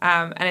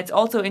 And it's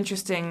also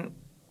interesting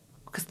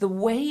because the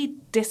way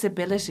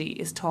disability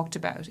is talked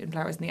about in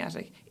Flowers in the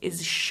Attic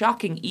is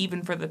shocking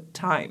even for the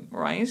time,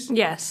 right?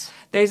 Yes.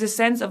 There's a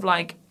sense of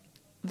like,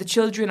 the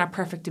children are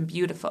perfect and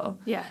beautiful.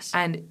 Yes.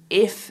 And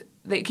if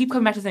they keep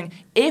coming back to saying,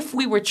 if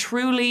we were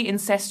truly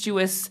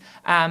incestuous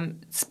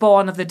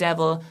spawn of the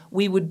devil,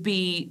 we would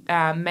be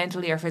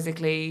mentally or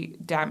physically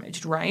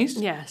damaged, right?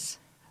 Yes.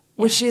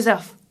 Which is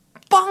a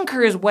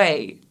bonkers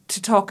way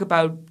to talk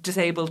about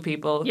disabled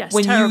people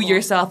when terrible. you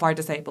yourself are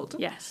disabled.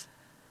 Yes.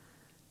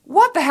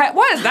 What the heck?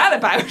 What is that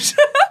about?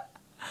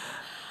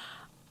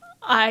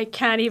 I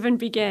can't even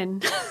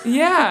begin.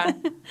 Yeah.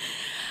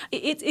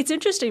 It's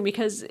interesting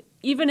because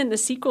even in the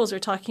sequels, we're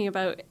talking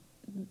about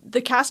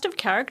the cast of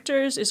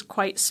characters is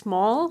quite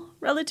small,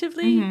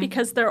 relatively,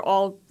 because they're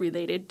all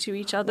related to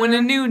each other. When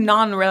a new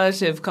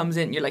non-relative comes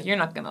in, you're like, you're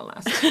not going to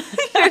last. You know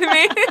what I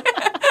mean?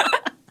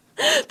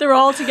 They're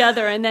all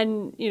together, and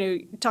then, you know,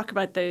 talk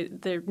about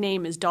their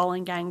name is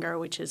Dollenganger,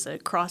 which is a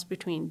cross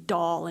between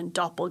doll and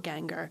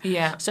doppelganger.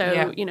 Yeah.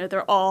 So, you know,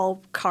 they're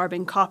all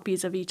carbon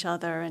copies of each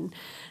other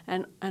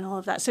and all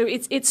of that. So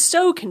it's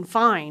so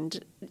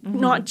confined,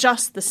 not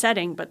just the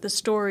setting, but the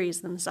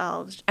stories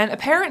themselves. And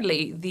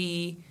apparently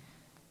the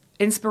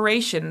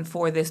inspiration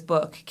for this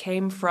book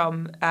came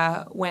from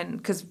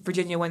because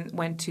Virginia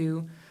went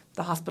to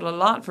the hospital a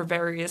lot for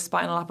various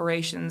spinal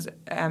operations,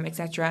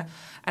 etc.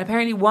 And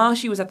apparently while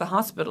she was at the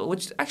hospital,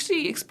 which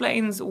actually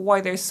explains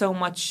why there's so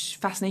much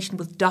fascination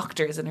with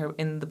doctors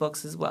in the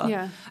books as well.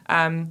 Yeah.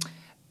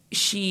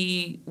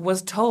 She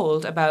was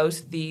told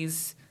about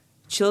these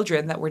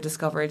children that were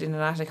discovered in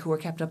an attic who were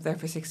kept up there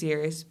for 6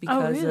 years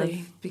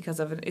because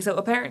of it. So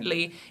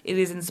apparently it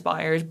is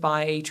inspired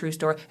by a true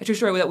story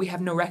that we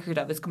have no record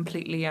of. It's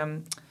completely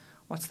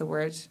what's the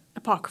word?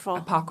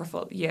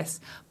 Apocryphal, yes.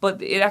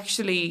 But it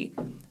actually,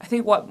 I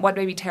think what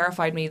maybe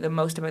terrified me the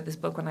most about this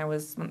book when I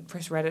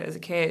first read it as a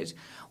kid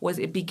was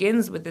it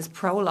begins with this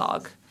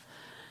prologue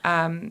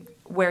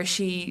where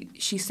she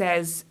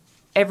says,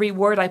 every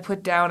word I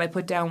put down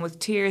with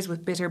tears,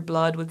 with bitter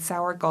blood, with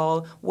sour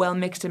gall, well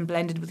mixed and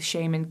blended with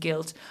shame and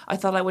guilt. I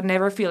thought I would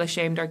never feel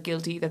ashamed or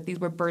guilty, that these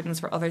were burdens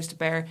for others to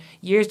bear.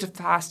 Years have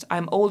passed,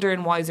 I'm older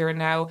and wiser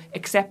now,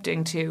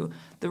 accepting too.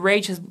 The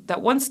rage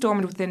that once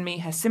stormed within me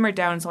has simmered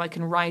down so I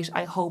can write,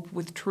 I hope,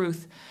 with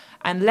truth,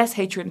 and less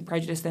hatred and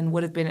prejudice than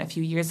would have been a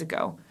few years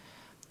ago.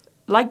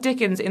 Like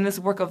Dickens, in this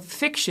work of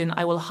fiction,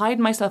 I will hide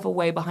myself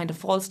away behind a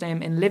false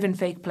name and live in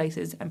fake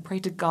places and pray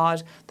to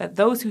God that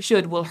those who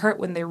should will hurt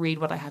when they read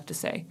what I have to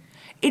say.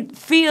 It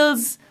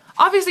feels...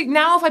 Obviously,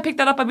 now if I pick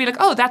that up, I'd be like,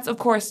 oh, that's, of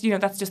course, you know,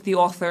 that's just the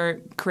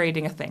author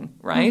creating a thing,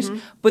 right? Mm-hmm.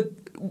 But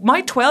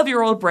my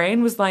 12-year-old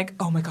brain was like,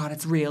 oh my God,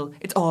 it's real.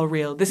 It's all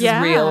real. This is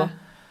real.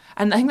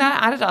 And I think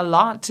that added a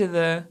lot to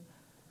the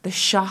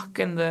shock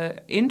and the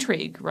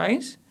intrigue,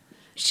 right?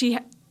 She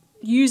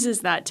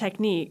uses that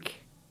technique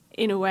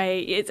in a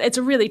way. It's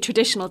a really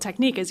traditional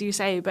technique, as you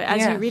say, but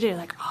as you read it, you're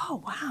like,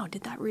 oh, wow,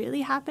 did that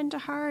really happen to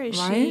her?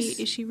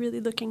 Is she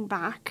really looking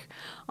back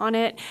on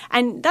it?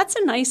 And that's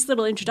a nice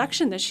little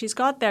introduction that she's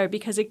got there,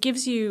 because it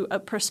gives you a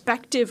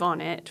perspective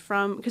on it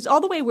because all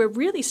the way we're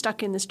really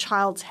stuck in this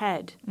child's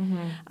head.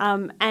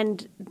 Mm-hmm.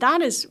 And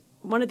that is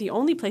one of the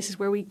only places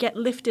where we get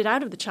lifted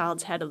out of the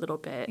child's head a little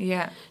bit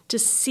to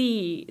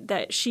see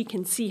that she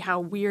can see how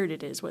weird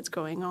it is what's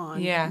going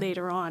on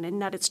later on,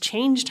 and that it's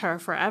changed her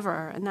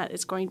forever and that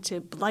it's going to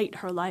blight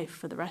her life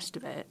for the rest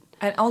of it.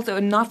 And also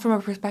not from a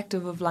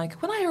perspective of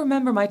like, when I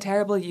remember my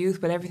terrible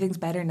youth, but everything's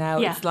better now.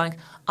 Yeah. It's like,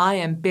 I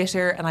am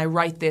bitter and I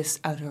write this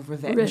out of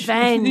revenge.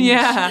 Revenge.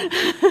 Yeah.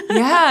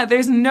 Yeah.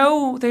 There's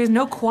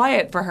no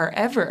quiet for her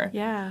ever.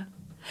 Yeah.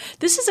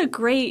 This is a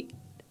great...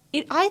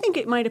 I think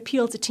it might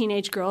appeal to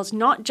teenage girls,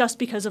 not just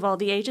because of all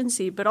the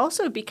agency, but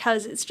also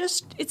because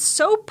it's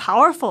so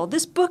powerful.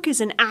 This book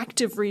is an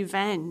act of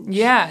revenge.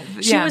 Yeah.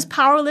 She was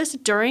powerless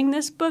during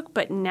this book,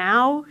 but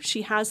now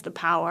she has the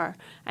power,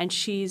 and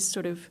she's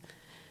sort of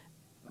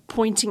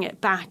pointing it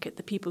back at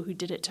the people who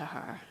did it to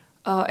her.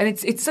 And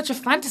it's such a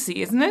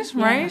fantasy, isn't it?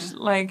 Yeah. Right?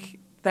 Like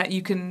that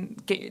you can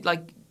get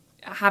like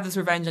have this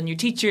revenge on your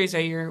teachers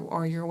or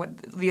your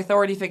the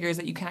authority figures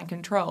that you can't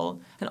control,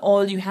 and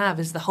all you have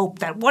is the hope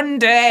that one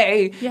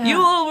day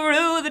you'll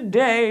rue the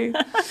day.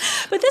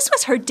 But this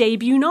was her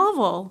debut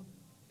novel.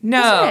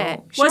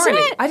 No, Wasn't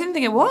surely. it? I didn't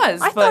think it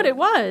was. I thought it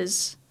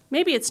was.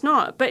 Maybe it's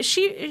not. But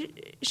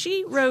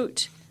she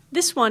wrote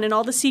this one and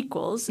all the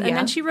sequels, and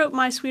then she wrote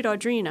My Sweet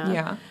Audrina.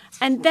 Yeah.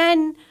 And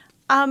then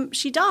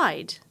she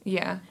died.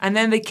 Yeah. And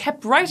then they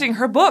kept writing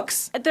her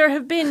books. There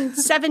have been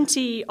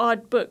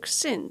 70-odd books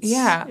since.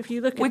 Yeah. If you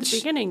look at the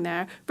beginning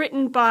there.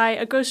 Written by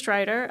a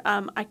ghostwriter.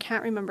 I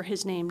can't remember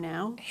his name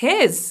now.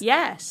 His?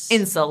 Yes.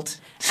 Insult.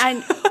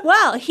 And,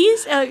 well,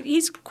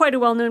 he's quite a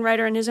well-known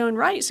writer in his own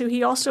right, so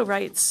he also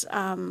writes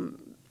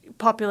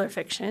popular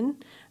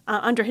fiction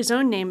under his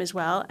own name as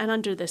well, and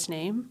under this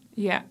name.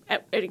 Yeah.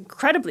 An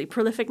incredibly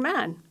prolific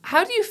man.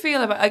 How do you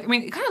feel about, like, I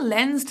mean, it kind of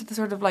lends to the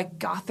sort of like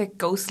gothic,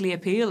 ghostly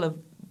appeal of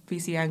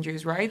V.C.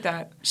 Andrews, right?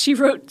 That she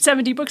wrote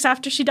 70 books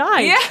after she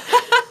died. Yeah.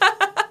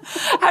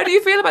 How do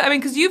you feel about, I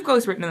mean, because you've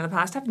ghostwritten in the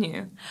past, haven't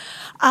you?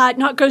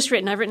 Not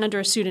ghostwritten. I've written under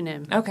a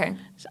pseudonym. Okay.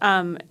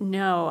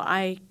 No,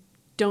 I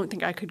don't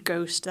think I could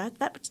ghost.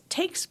 That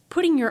takes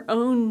putting your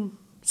own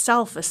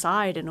self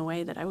aside in a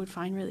way that I would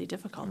find really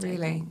difficult,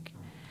 Really? I think.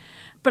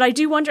 But I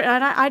do wonder,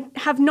 and I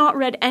have not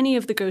read any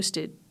of the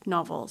ghosted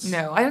novels.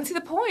 No, I don't see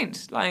the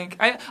point. Like,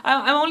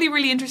 I'm only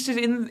really interested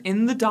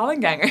in the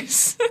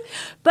Dollengangers.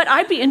 But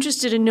I'd be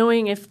interested in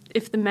knowing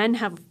if the men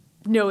have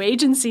no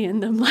agency in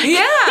them, like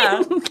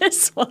in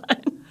this one.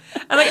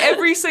 And like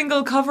every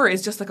single cover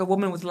is just like a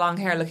woman with long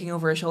hair looking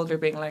over her shoulder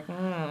being like,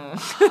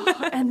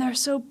 And they're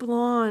so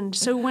blonde.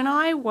 So when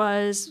I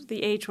was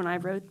the age when I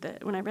read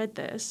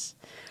this,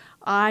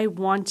 I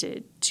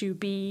wanted to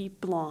be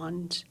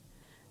blonde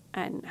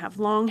and have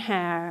long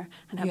hair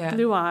and have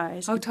blue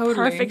eyes, totally.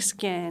 perfect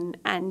skin,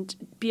 and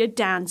be a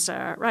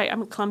dancer. Right,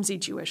 I'm a clumsy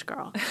Jewish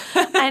girl.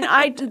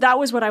 And that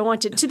was what I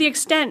wanted, to the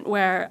extent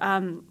where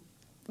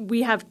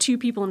we have three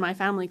people in my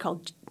family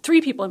called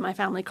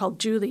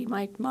Julie.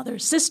 My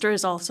mother's sister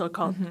is also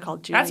called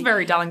Julie. That's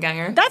very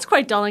Dollenganger. That's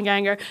quite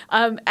Dollenganger.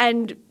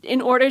 And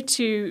in order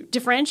to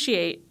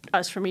differentiate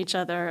us from each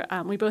other,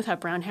 we both have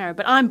brown hair,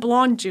 but I'm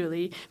blonde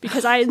Julie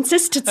because I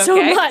insisted so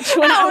much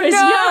when I was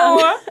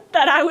young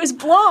that I was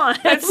blonde.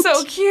 That's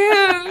so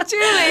cute,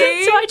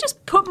 Julie. So I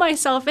just put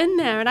myself in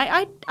there, and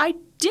I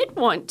did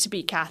want to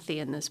be Kathy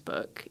in this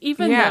book,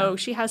 even though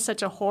she has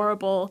such a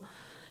horrible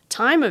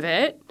time of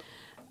it.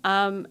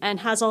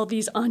 And has all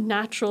these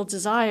unnatural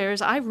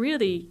desires. I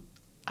really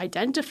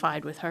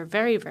identified with her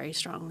very, very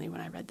strongly when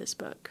I read this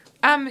book.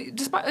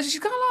 Despite, she's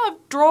got a lot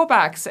of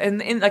drawbacks,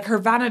 and in like her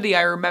vanity,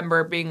 I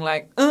remember being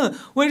like,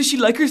 why does she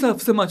like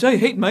herself so much? I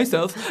hate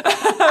myself.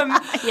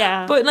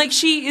 But like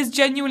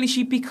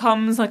she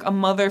becomes like a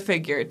mother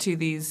figure to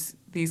these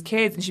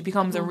kids, and she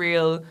becomes a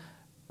real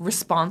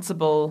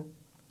responsible,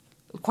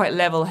 quite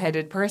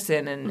level-headed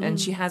person, and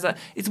she has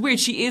it's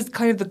weird, she is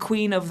kind of the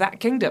queen of that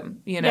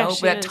kingdom,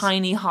 that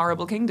tiny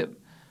horrible kingdom,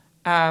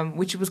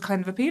 which was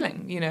kind of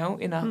appealing, in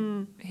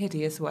a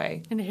hideous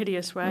way.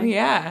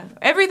 Yeah,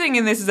 everything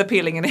in this is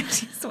appealing in a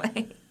hideous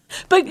way.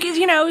 But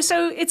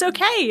so it's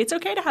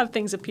okay to have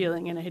things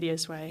appealing in a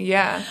hideous way.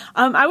 Yeah.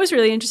 I was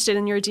really interested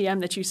in your DM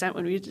that you sent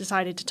when we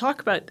decided to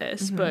talk about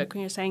this book,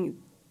 when you're saying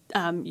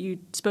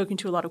you'd spoken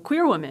to a lot of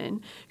queer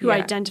women who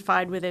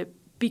identified with it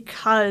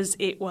because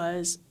it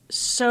was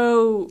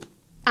so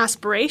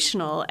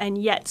aspirational and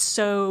yet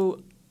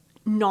so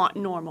not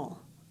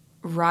normal.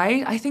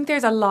 Right? I think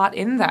there's a lot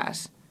in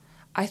that.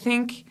 I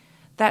think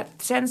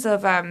that sense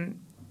of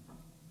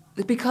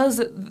because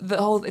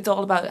it's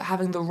all about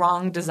having the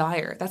wrong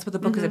desire. That's what the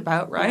book is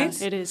about, right?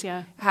 Yeah, it is,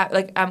 yeah.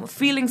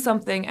 Feeling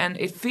something and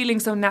it feeling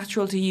so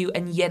natural to you,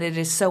 and yet it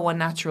is so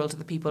unnatural to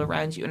the people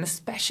around you. And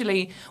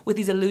especially with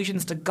these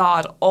allusions to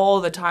God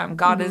all the time.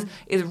 God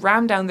is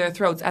rammed down their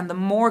throats, and the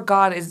more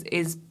God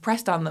is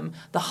pressed on them,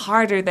 the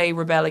harder they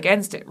rebel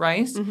against it,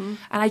 right? And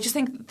I just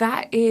think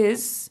that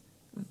is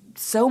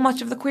so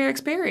much of the queer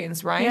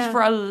experience, right? Yeah.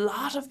 For a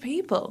lot of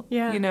people,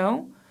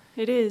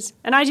 It is.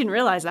 And I didn't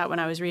realize that when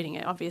I was reading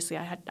it. Obviously,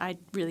 I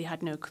really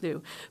had no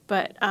clue.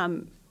 But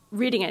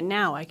reading it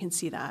now, I can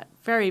see that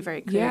very,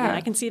 very clearly. Yeah.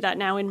 I can see that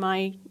now in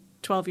my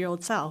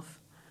 12-year-old self.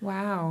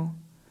 Wow.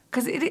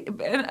 Because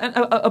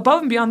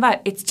above and beyond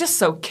that, it's just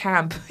so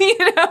camp,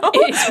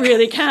 It's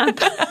really camp.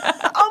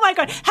 Oh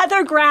my God,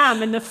 Heather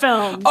Graham in the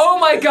film. Oh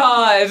my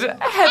God,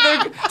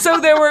 Heather. So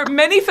there were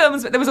many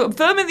films. There was a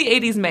film in the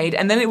 80s made,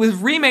 and then it was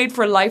remade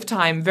for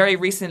Lifetime very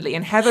recently.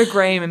 And Heather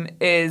Graham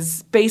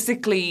is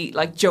basically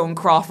like Joan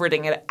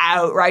Crawfording it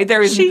out, right?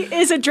 She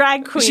is a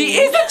drag queen. She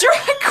is a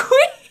drag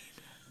queen.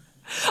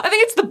 I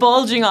think it's the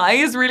bulging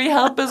eyes really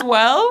help as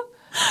well.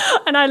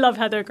 And I love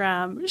Heather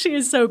Graham. She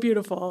is so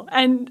beautiful.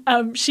 And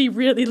she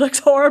really looks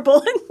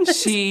horrible in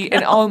this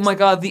and oh my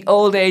God, the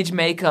old age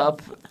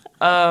makeup,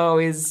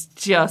 is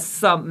just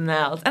something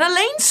else. And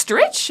Elaine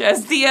Stritch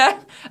as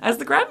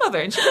the grandmother.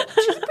 And she's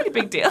a pretty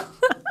big deal.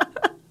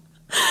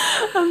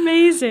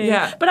 Amazing.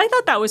 Yeah. But I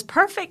thought that was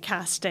perfect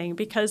casting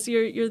because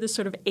you're this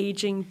sort of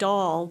aging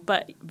doll,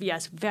 but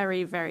yes,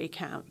 very, very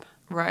camp.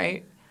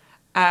 Right.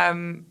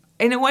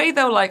 In a way,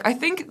 though, like, I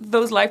think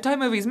those Lifetime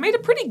movies made a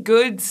pretty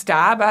good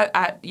stab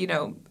at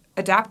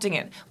adapting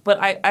it. But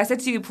I said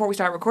to you before we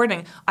started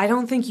recording, I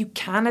don't think you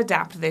can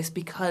adapt this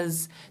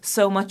because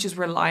so much is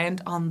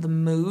reliant on the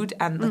mood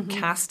and the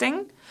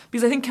casting.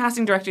 Because I think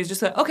casting directors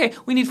just say, okay,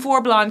 we need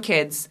 4 blonde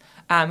kids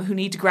who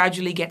need to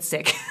gradually get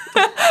sick.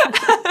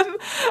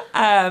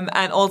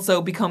 And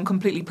also become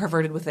completely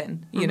perverted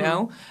within, you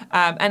know?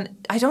 And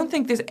I don't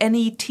think there's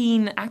any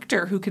teen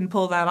actor who can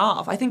pull that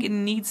off. I think it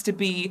needs to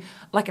be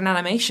like an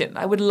animation.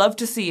 I would love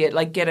to see it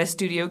like get a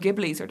Studio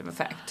Ghibli sort of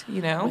effect,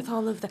 you know? With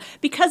all of the...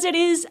 Because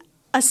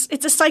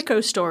it's a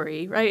psycho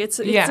story, right? It's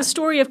a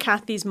story of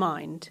Kathy's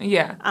mind.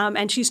 Yeah.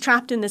 And she's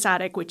trapped in this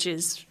attic, which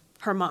is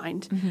her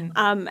mind.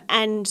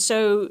 And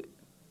so...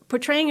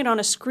 portraying it on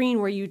a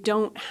screen where you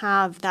don't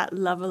have that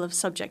level of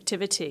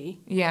subjectivity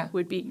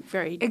would be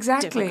very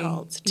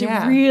difficult to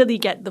really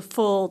get the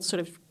full sort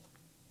of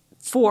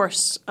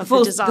force of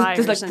the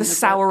desires. There's like the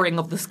souring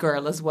of this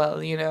girl as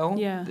well, you know?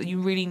 Yeah.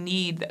 You really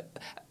need...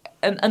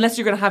 unless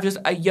you're going to have just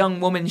a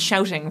young woman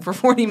shouting for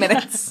 40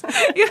 minutes,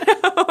 you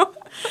know?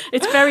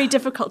 It's very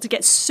difficult to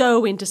get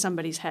so into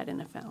somebody's head in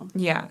a film.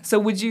 Yeah.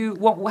 So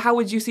how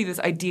would you see this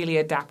ideally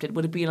adapted?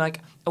 Would it be like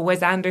a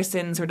Wes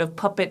Anderson sort of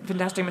puppet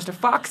Fantastic Mr.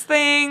 Fox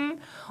thing?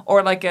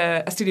 Or like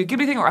a Studio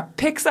Ghibli thing? Or a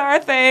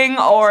Pixar thing?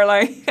 Or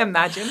like,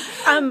 imagine.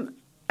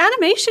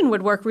 Animation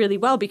would work really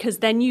well because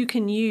then you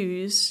can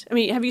use... I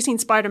mean, have you seen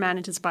Spider-Man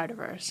Into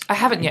Spider-Verse? I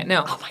haven't yet,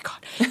 no. Oh my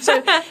God.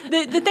 So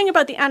the thing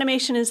about the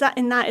animation is that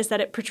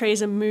it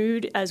portrays a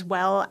mood as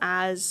well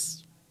as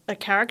a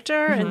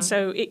character, and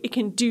so it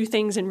can do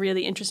things in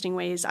really interesting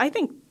ways. I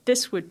think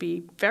this would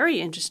be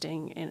very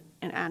interesting in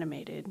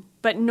animated,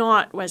 but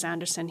not Wes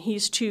Anderson.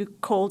 He's too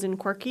cold and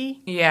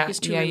quirky. Yeah, he's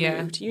too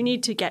removed. You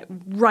need to get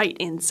right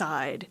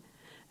inside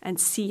and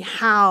see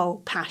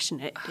how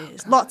passionate it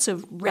is. Lots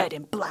of red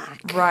and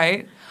black.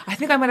 Right. I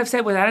think I might have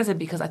said Wes Anderson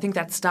because I think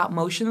that stop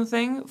motion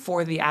thing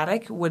for the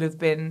attic would have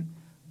been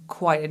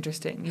quite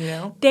interesting, you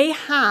know? They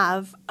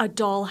have a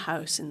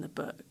dollhouse in the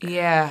book.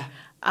 Yeah.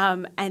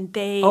 And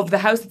they... Of the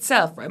house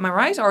itself, am I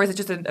right? Or is it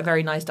just a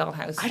very nice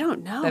dollhouse? I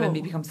don't know. That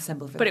maybe becomes a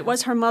symbol for But it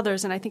was her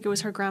mother's, and I think it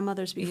was her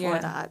grandmother's before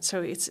that.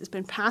 So it's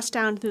been passed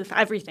down through...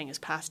 everything is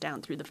passed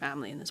down through the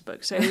family in this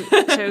book. So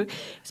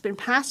it's been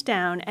passed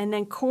down, and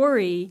then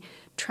Corey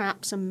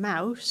traps a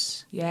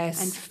mouse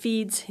and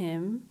feeds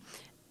him.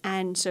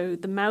 And so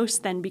the mouse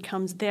then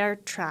becomes their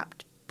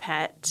trapped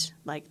pet,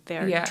 like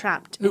they're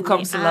trapped in the attic. Who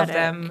comes to love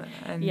them.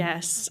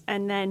 Yes.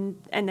 And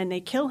then they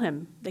kill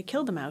him. They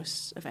kill the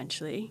mouse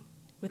eventually.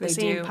 With the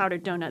same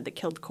powdered donut that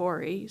killed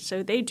Corey.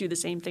 So they do the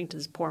same thing to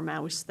this poor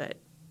mouse that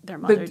their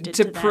mother did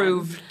to them. To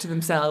prove to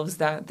themselves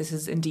that this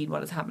is indeed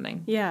what is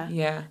happening. Yeah.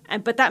 Yeah.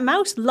 But that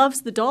mouse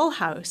loves the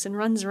dollhouse and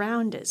runs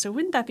around it. So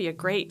wouldn't that be a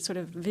great sort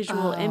of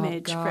visual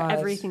image for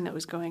everything that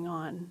was going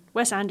on?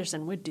 Wes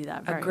Anderson would do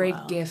that very well. A great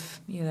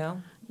GIF, you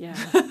know? Yeah.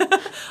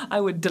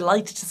 I would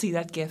delight to see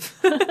that GIF.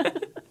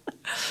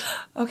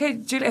 Okay,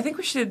 Julie, I think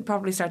we should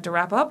probably start to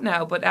wrap up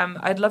now, but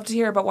I'd love to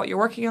hear about what you're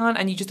working on.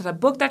 And you just had a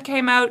book that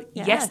came out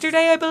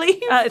yesterday, I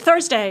believe?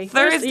 Thursday.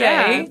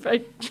 Thursday?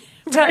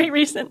 Very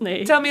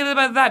recently. Tell me a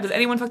little about that. Does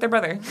anyone fuck their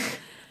brother?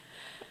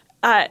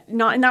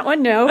 Not in that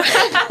one, no.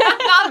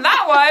 Not in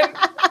that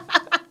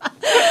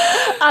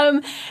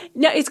one.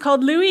 No, it's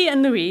called Louis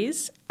and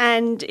Louise,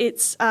 and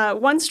it's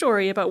one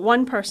story about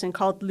one person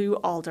called Lou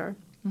Alder.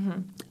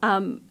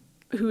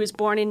 Who was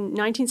born in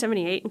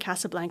 1978 in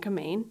Casablanca,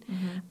 Maine,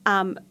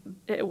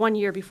 1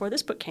 year before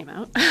this book came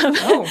out.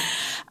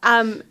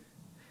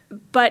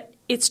 But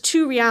it's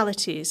two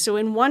realities. So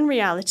in one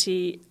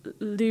reality,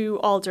 Lou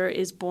Alder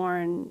is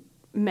born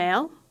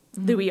male,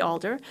 Louis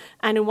Alder,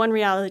 and in one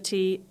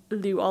reality,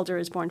 Lou Alder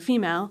is born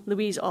female,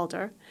 Louise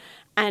Alder.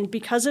 And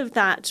because of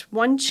that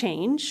one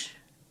change,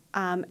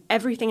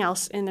 everything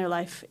else in their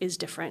life is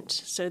different.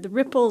 So the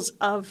ripples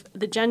of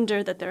the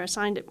gender that they're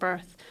assigned at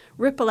birth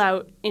ripple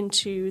out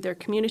into their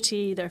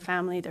community, their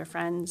family, their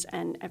friends,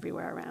 and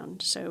everywhere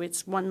around. So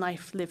it's one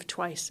life lived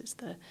twice is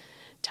the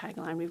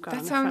tagline we've got on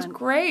the front. That sounds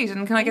great.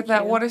 And can I get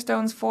that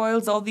Waterstones,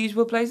 foils, all the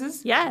usual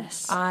places?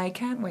 Yes. I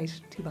can't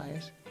wait to buy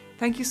it.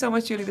 Thank you so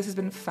much, Julie. This has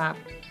been fab.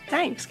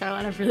 Thanks,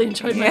 Caroline. I've really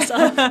enjoyed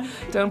myself.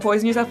 Don't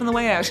poison yourself on the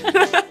way out.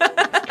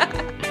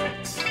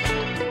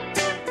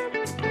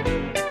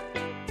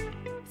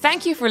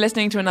 Thank you for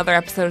listening to another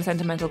episode of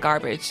Sentimental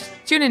Garbage.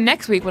 Tune in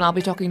next week when I'll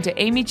be talking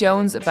to Amy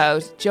Jones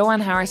about Joanne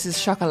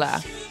Harris's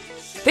Chocolat.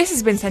 This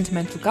has been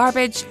Sentimental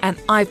Garbage, and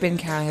I've been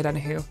Caroline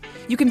O'Donoghue.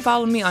 You can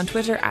follow me on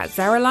Twitter at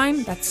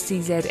Zaraline, that's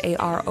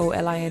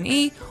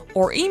CZAROLINE,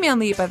 or email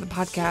me about the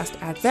podcast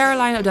at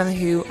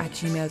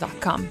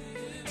zaralineodonoghue@gmail.com.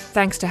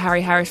 Thanks to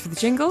Harry Harris for the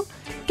jingle,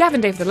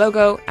 Gavin Day for the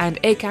logo, and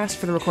Acast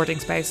for the recording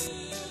space.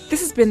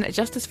 This has been a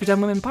Justice for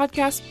Dumb Women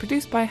podcast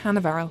produced by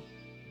Hannah Varrell.